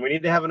told him we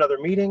need to have another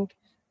meeting.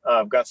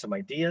 I've got some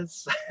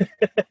ideas.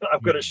 I'm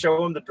going to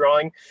show him the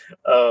drawing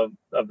of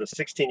the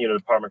 16-unit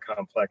apartment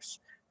complex.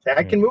 Say,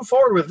 I can move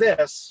forward with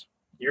this.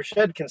 Your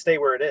shed can stay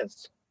where it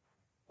is.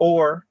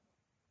 Or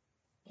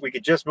we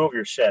could just move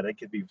your shed. It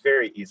could be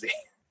very easy.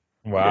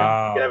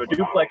 Wow. You could have a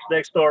duplex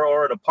next door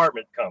or an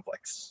apartment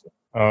complex.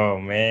 Oh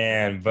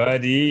man,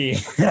 buddy.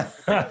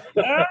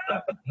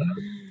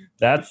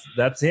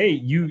 that's hey,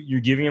 you're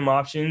giving him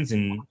options,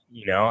 and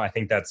I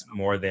think that's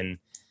more than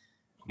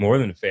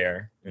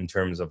fair in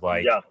terms of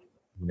I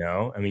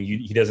mean,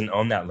 he doesn't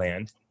own that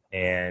land,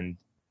 and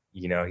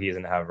he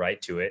doesn't have a right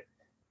to it.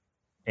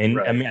 And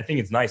right. I mean, I think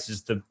it's nice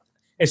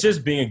it's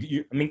just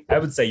being I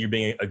would say you're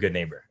being a good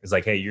neighbor. It's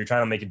like, hey, you're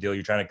trying to make a deal,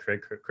 you're trying to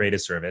create a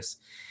service.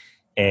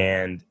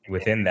 And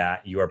within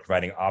that, you are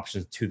providing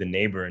options to the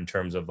neighbor in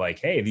terms of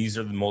hey, these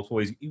are the multiple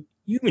ways. You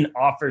even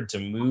offered to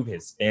move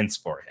his fence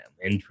for him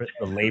and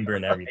the labor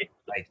and everything.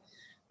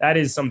 That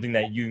is something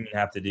that you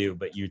have to do.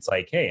 But it's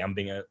hey, I'm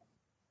being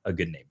a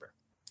good neighbor.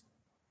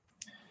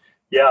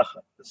 Yeah.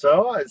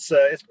 So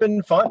it's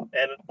been fun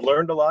and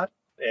learned a lot.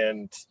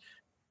 And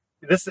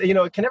this,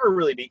 it can never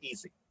really be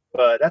easy.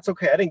 But that's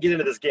okay. I didn't get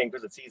into this game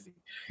because it's easy.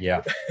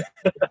 Yeah.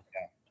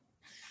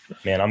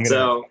 Man, I'm gonna.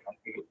 So,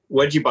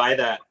 what'd you buy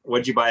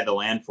the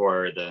land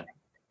for,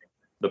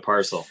 the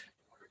parcel?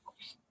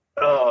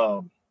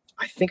 I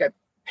I think I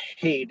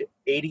paid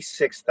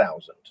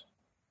 $86,000.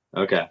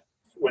 Okay.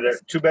 With a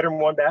 2-bedroom,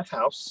 1-bath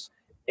house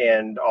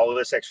and all of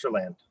this extra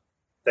land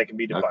that can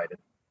be divided.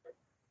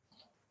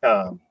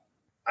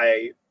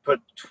 I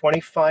put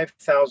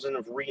 $25,000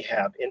 of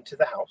rehab into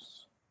the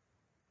house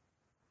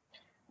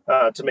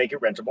to make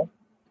it rentable,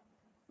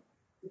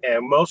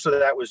 and most of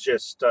that was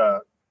just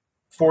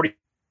 40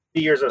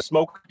 years of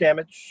smoking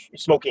damage,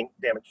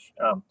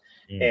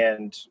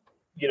 and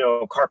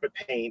carpet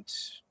paint.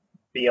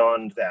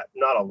 Beyond that,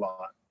 not a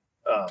lot.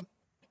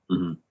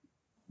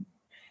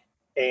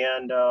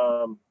 And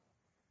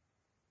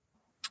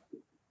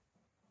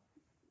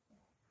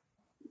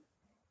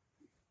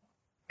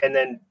and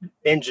then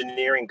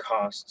engineering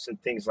costs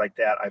and things like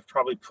that, I've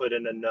probably put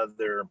in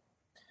another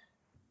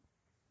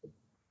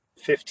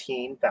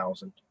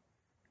 $15,000.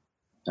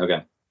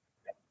 Okay.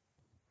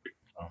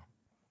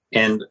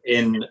 And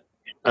in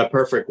a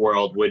perfect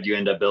world, would you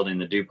end up building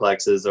the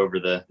duplexes over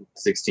the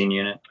 16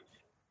 unit?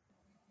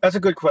 That's a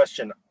good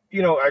question.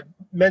 I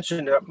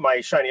mentioned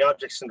my shiny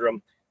object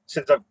syndrome.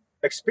 Since I've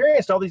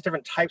experienced all these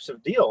different types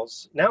of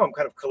deals, now I'm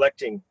kind of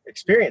collecting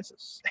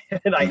experiences,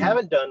 and I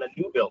haven't done a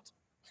new build.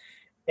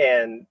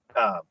 And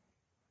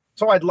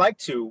so I'd like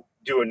to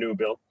do a new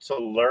build to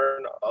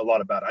learn a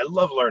lot about it. I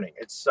love learning.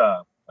 It's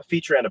a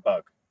feature and a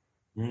bug,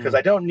 because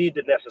I don't need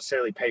to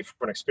necessarily pay for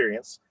an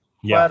experience,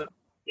 but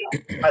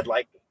I'd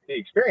like the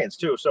experience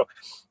too. So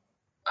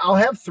I'll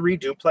have 3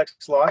 duplex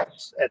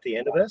lots at the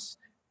end of this.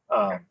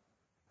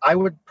 I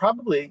would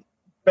probably,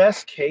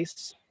 best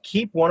case,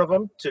 keep one of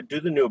them to do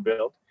the new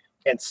build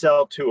and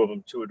sell 2 of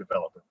them to a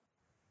developer.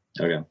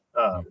 Okay.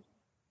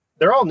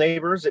 They're all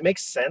neighbors. It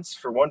makes sense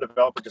for one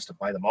developer just to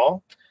buy them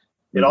all.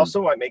 It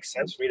also might make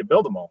sense for me to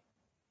build them all.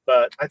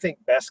 But I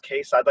think best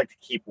case, I'd like to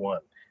keep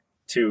one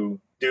to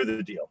do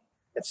the deal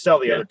and sell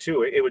the other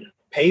 2. It would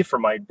pay for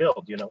my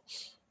build,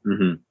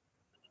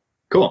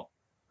 Cool.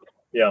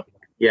 Yeah.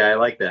 Yeah, I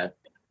like that.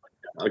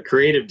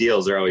 Creative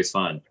deals are always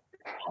fun.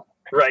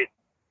 Right.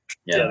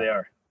 Yeah, they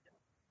are.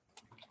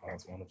 Oh,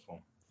 that's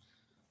wonderful.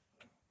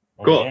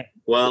 Cool. Man.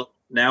 Well,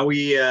 now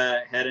we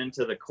head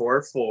into the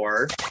core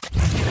 4.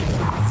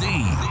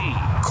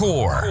 The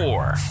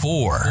core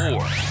 4.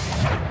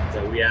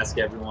 So we ask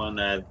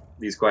everyone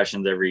these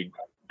questions every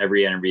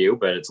interview,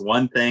 but it's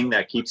one thing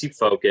that keeps you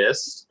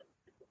focused,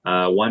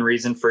 one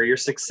reason for your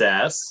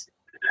success,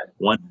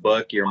 one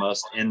book you're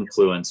most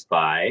influenced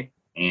by,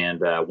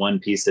 and one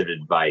piece of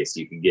advice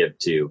you could give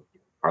to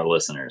our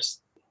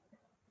listeners.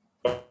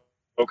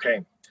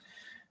 Okay.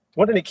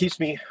 One thing that keeps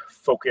me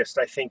focused,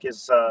 I think,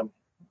 is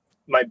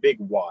my big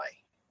why.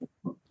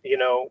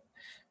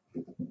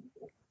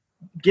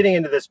 Getting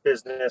into this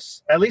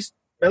business, at least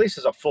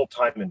as a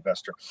full-time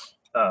investor,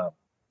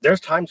 there's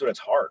times when it's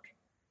hard,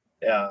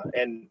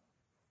 and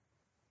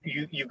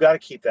you got to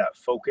keep that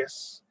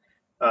focus.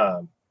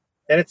 And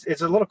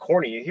it's a little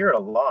corny. You hear it a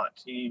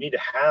lot. You need to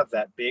have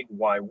that big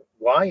why.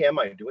 Why am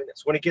I doing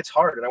this? When it gets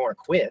hard and I want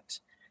to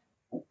quit,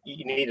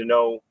 you need to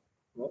know,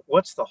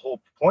 what's the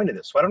whole point of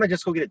this? Why don't I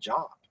just go get a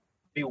job?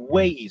 It'd be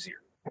way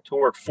easier to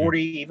work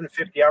 40, even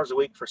 50 hours a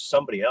week for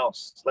somebody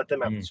else. Let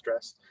them have the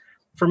stress.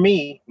 For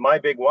me, my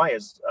big why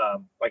is,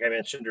 like I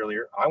mentioned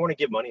earlier, I want to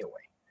give money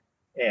away.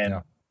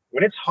 And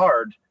when it's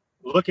hard,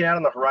 looking out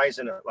on the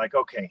horizon, like,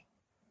 okay,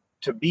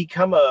 to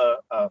become a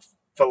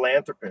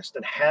philanthropist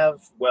and have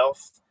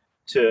wealth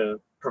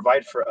to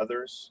provide for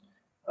others,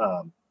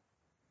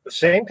 the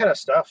same kind of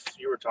stuff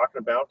you were talking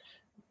about,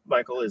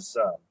 Michael, is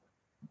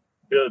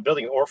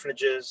building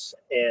orphanages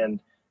and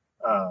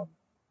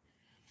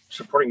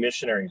supporting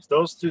missionaries.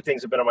 Those 2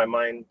 things have been on my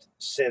mind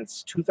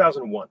since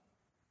 2001.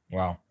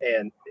 Wow.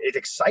 And it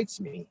excites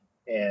me.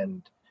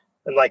 And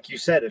like you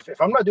said,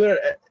 if I'm not doing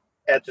it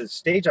at the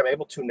stage I'm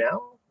able to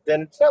now,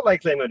 then it's not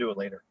likely I'm going to do it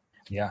later.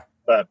 Yeah.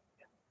 But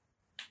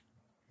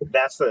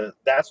that's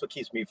what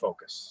keeps me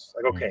focused.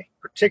 Like, okay,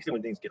 particularly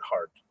when things get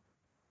hard.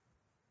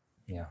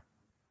 Yeah.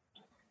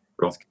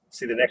 Cool.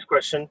 See the next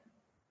question?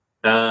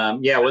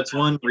 What's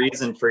one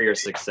reason for your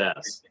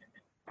success?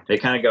 They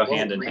kind of go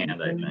hand in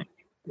hand, I think.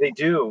 They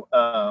do.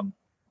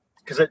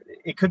 Because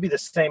it could be the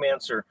same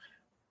answer.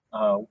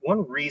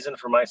 One reason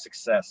for my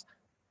success,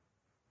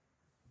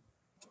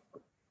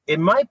 it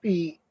might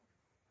be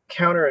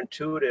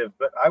counterintuitive,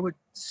 but I would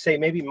say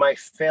maybe my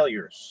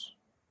failures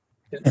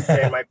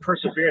and my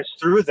perseverance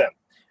through them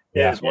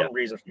is one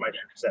reason for my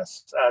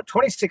success.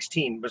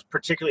 2016 was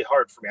particularly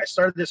hard for me. I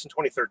started this in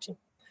 2013.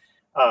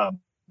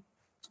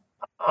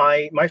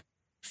 My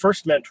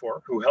first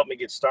mentor who helped me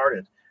get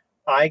started,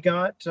 I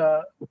got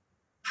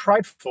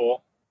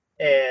prideful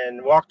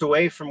and walked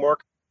away from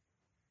work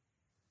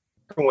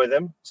with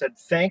him, said,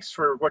 thanks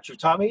for what you've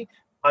taught me.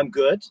 I'm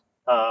good.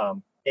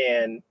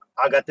 And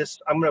I got this.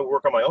 I'm going to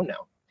work on my own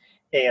now.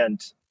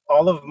 And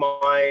all of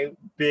my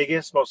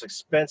biggest, most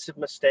expensive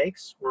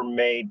mistakes were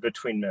made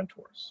between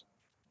mentors.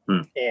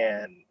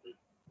 And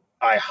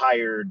I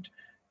hired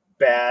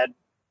bad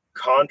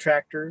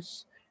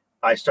contractors.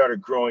 I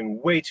started growing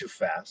way too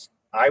fast.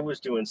 I was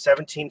doing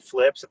 17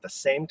 flips at the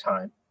same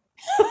time.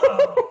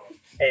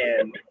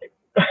 And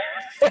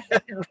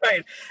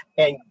right.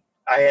 And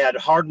I had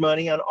hard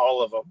money on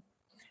all of them.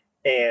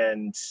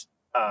 And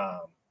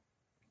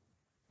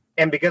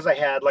because I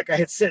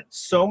had said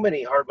so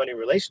many hard money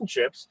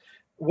relationships,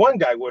 one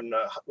guy wouldn't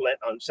lend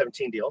on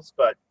 17 deals,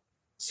 but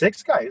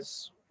 6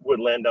 guys would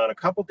lend on a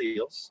couple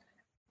deals.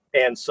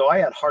 And so I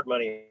had hard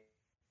money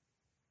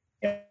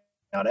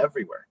out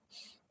everywhere.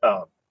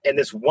 And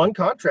this one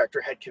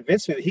contractor had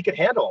convinced me that he could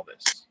handle all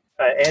this,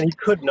 and he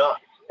could not.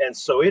 And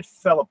so it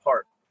fell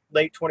apart.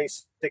 Late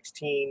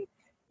 2016,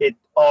 it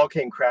all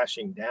came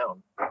crashing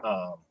down.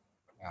 Wow.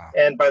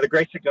 And by the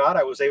grace of God,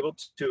 I was able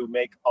to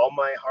make all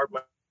my hard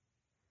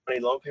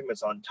money loan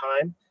payments on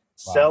time,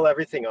 sell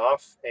everything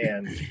off,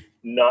 and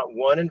not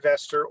one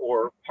investor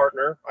or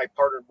partner. I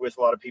partnered with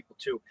a lot of people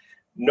too.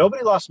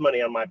 Nobody lost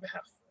money on my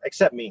behalf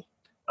except me.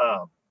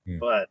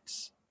 But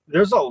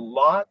there's a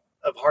lot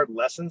of hard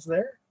lessons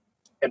there,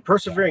 and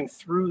persevering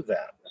through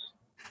that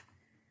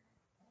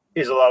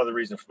is a lot of the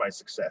reason for my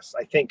success.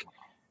 I think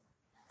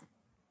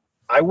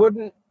I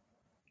wouldn't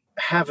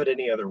have it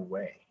any other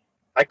way.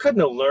 I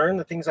couldn't have learned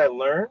the things I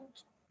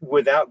learned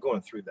without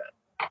going through that.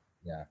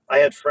 Yeah. I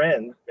had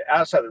friends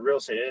outside the real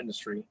estate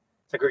industry.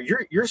 It's like,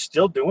 you're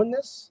still doing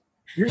this?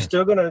 You're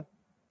still going to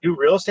do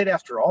real estate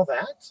after all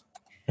that?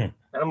 And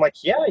I'm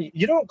like, yeah,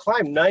 you don't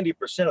climb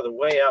 90% of the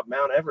way up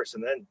Mount Everest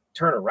and then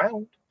turn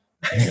around.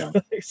 Yeah.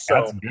 So,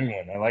 that's a good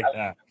one. I like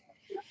that.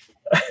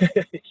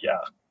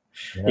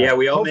 Yeah,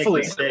 we all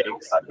hopefully make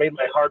mistakes. I made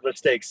my hard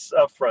mistakes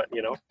up front,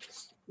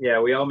 Yeah,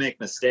 we all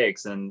make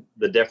mistakes, and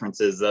the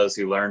difference is those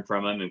who learn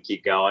from them and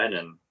keep going,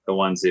 and the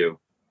ones who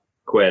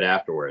quit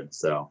afterwards.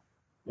 So,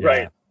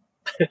 right.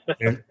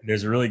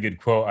 There's a really good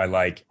quote I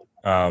like.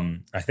 I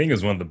think it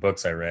was one of the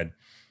books I read.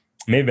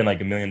 Maybe been like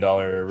 $1 Million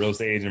Real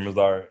Estate Agent, $1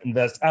 Million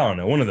Invest. I don't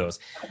know, one of those.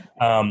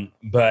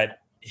 But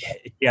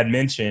he had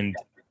mentioned,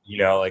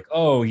 like,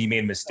 oh, he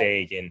made a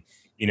mistake, and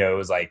it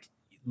was like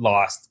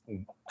lost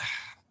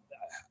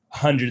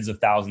hundreds of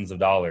thousands of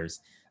dollars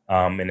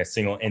in a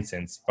single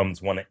instance from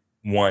this one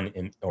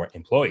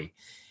employee.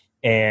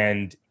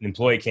 And the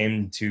employee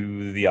came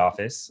to the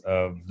office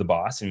of the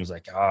boss and was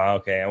like, oh,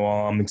 okay,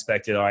 well, I'm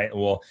expected. All right,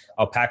 well,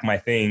 I'll pack my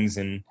things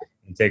and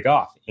take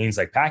off. And he's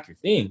like, pack your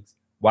things?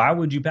 Why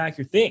would you pack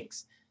your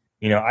things?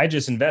 I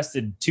just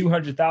invested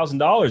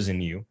 $200,000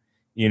 in you,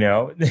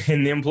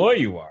 and the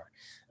employee you are.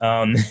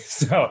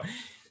 So,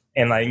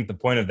 and I think the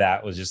point of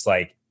that was just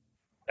like,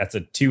 that's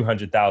a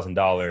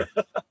 $200,000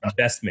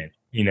 investment,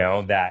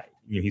 that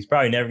he's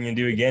probably never going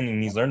to do again,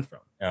 and he's learned from.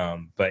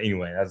 But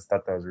anyway, I just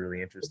thought that was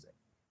really interesting.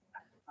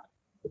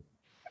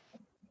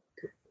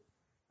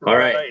 All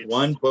right.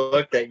 One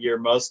book that you're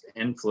most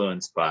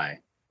influenced by.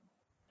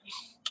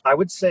 I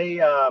would say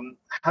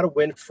How to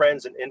Win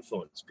Friends and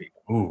Influence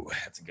People. Ooh,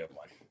 that's a good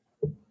one.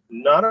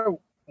 Not a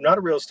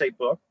real estate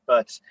book,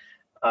 but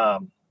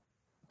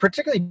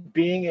particularly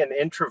being an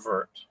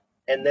introvert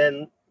and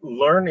then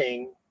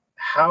learning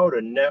how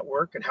to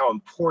network and how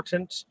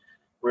important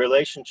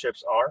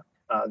relationships are.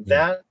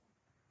 That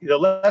the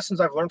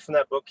lessons I've learned from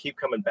that book keep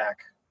coming back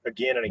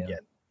again and again.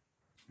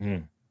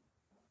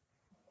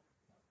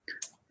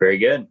 Very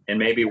good. And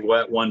maybe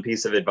what one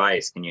piece of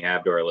advice can you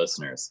have to our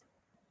listeners?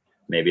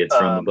 Maybe it's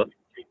from the book.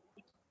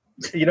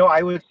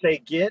 I would say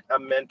get a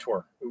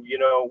mentor.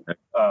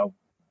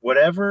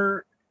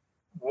 Whatever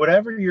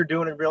you're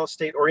doing in real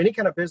estate or any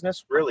kind of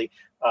business, really,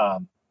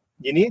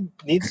 you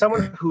need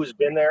someone who's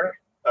been there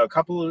a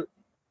couple of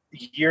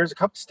years, a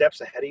couple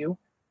steps ahead of you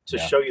to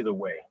show you the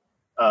way.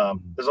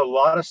 There's a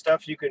lot of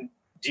stuff you can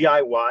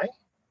DIY,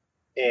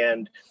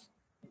 and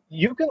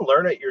you can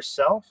learn it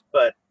yourself,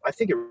 but I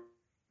think it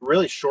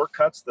really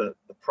shortcuts the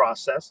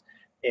process,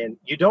 and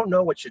you don't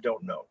know what you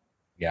don't know.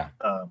 Yeah.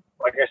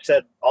 Like I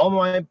said, all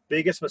my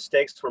biggest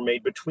mistakes were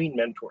made between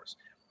mentors.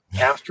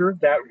 After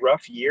that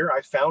rough year,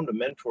 I found a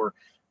mentor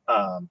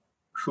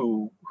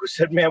who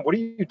said, man, what are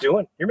you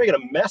doing? You're making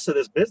a mess of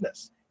this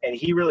business. And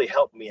he really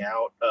helped me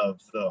out of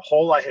the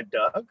hole I had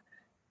dug.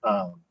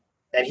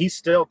 And he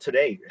still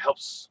today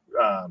helps.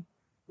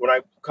 When I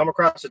come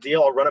across a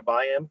deal, I'll run it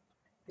by him.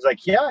 He's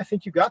like, yeah, I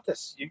think you got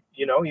this. You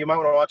might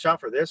want to watch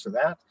out for this or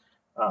that.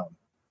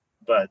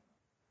 But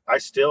I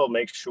still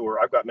make sure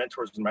I've got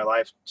mentors in my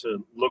life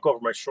to look over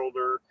my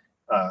shoulder,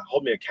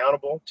 hold me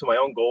accountable to my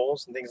own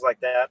goals and things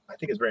like that. I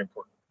think it's very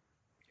important.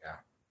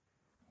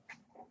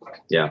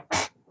 Yeah.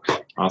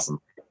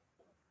 Awesome.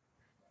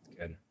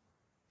 Good.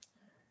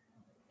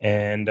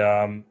 And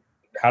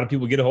how do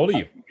people get a hold of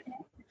you?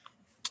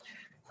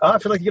 I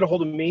feel like you get a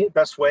hold of me. The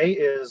best way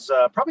is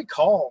probably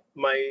call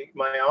my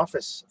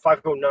office,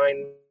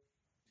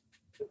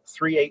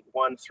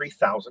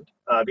 509-381-3000.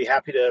 I'd be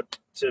happy to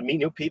meet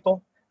new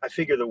people. I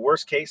figure the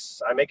worst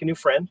case, I make a new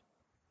friend.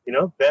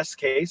 Best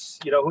case,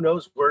 who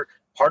knows where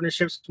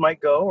partnerships might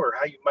go or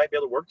how you might be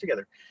able to work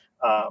together.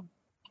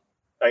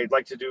 I'd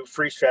like to do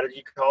free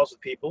strategy calls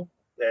with people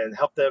and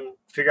help them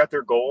figure out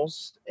their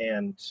goals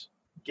and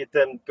get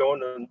them going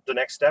to the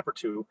next step or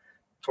two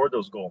toward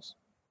those goals.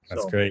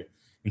 That's great.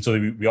 And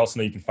so we also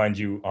know you can find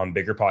you on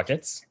Bigger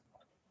Pockets.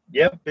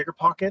 Yeah, Bigger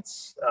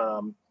Pockets,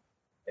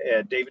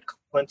 David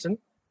Clinton.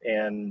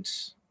 And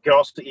You can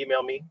also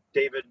email me,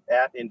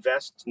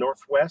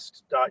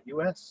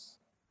 david@investnorthwest.us.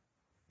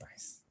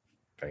 Nice.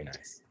 Very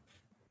nice.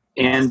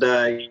 And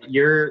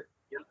your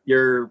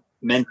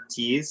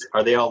mentees,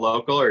 are they all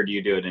local or do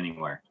you do it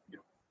anywhere?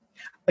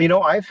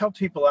 I've helped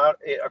people out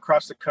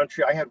across the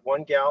country. I had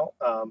one gal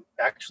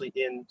actually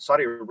in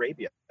Saudi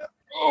Arabia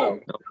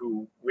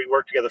who we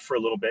worked together for a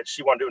little bit.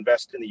 She wanted to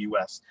invest in the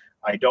U.S.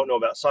 I don't know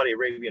about Saudi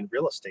Arabian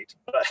real estate,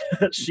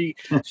 but she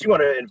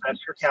wanted to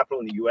invest her capital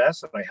in the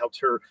U.S. and I helped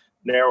her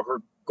narrow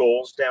her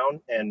goals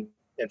down and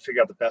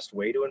figure out the best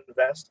way to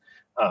invest.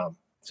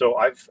 So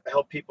I've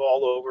helped people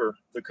all over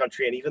the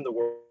country and even the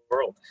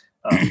world.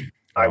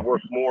 I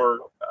work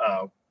more,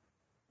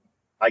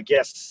 I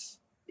guess,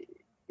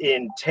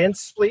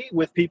 intensely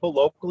with people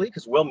locally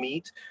because we'll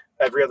meet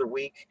every other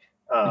week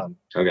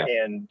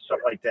and stuff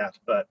like that.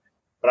 But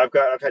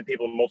I've had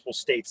people in multiple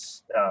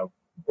states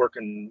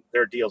working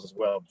their deals as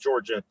well.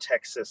 Georgia,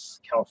 Texas,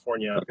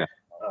 California. Okay.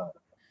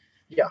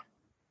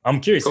 I'm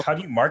curious, Cool. How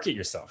do you market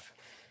yourself?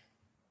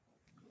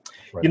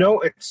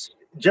 It's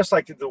just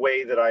like the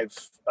way that I've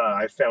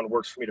found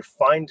works for me to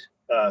find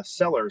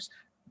sellers.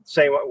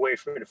 Same way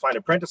for me to find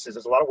apprentices.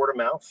 There's a lot of word of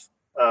mouth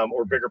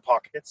or bigger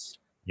pockets.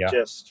 Yeah.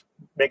 Just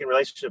making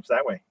relationships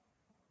that way.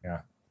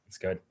 Yeah, it's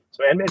good.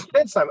 So, and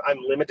since I'm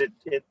limited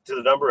to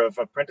the number of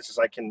apprentices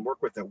I can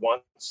work with at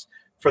once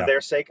for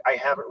their sake, I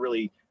haven't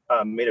really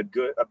made a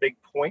big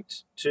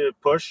point to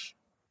push,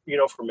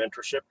 for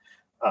mentorship.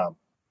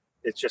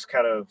 It's just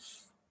kind of,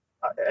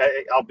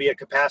 I'll be at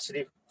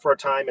capacity for a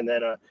time, and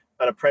then an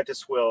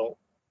apprentice will,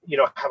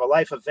 have a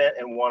life event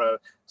and want to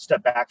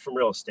step back from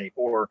real estate,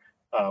 or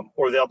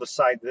they'll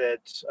decide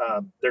that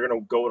they're going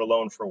to go it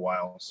alone for a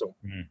while. So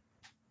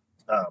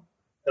a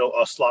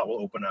slot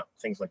will open up,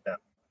 things like that.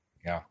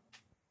 Yeah.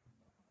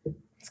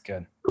 It's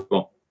good.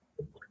 Cool.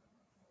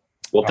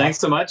 Well, thanks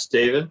so much,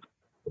 David.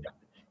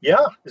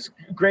 Yeah, it's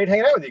great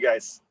hanging out with you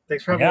guys.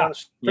 Thanks for having me on the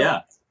show.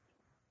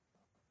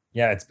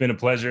 Yeah, it's been a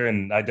pleasure,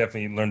 and I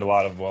definitely learned a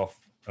lot of wealth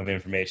of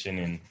information,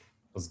 and it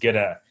was good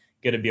to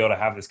be able to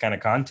have this kind of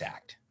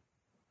contact.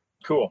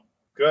 Cool.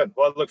 Good.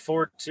 Well, I look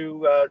forward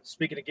to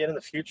speaking again in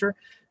the future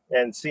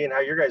and seeing how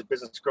your guys'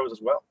 business grows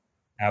as well.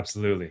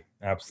 Absolutely.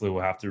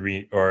 We'll have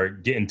to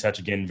get in touch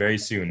again very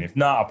soon. If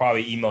not, I'll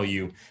probably email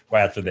you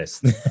right after this.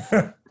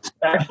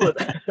 Excellent.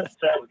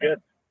 Sounds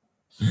good.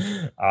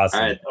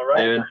 Awesome. All right.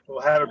 David.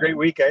 Well, have a great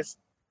week, guys.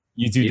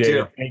 You too,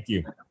 David. Thank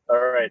you. All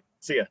right.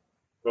 See ya.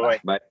 Bye-bye.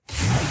 Bye.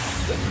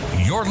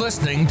 You're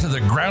listening to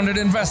the Grounded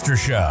Investor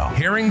Show,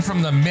 hearing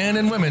from the men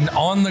and women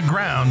on the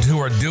ground who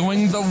are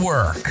doing the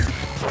work.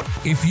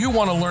 If you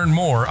want to learn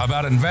more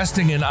about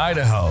investing in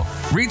Idaho,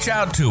 reach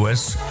out to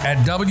us at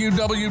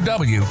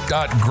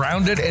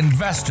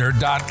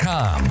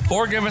www.groundedinvestor.com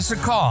or give us a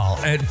call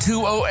at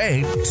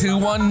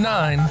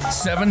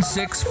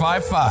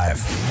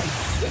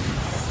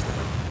 208-219-7655.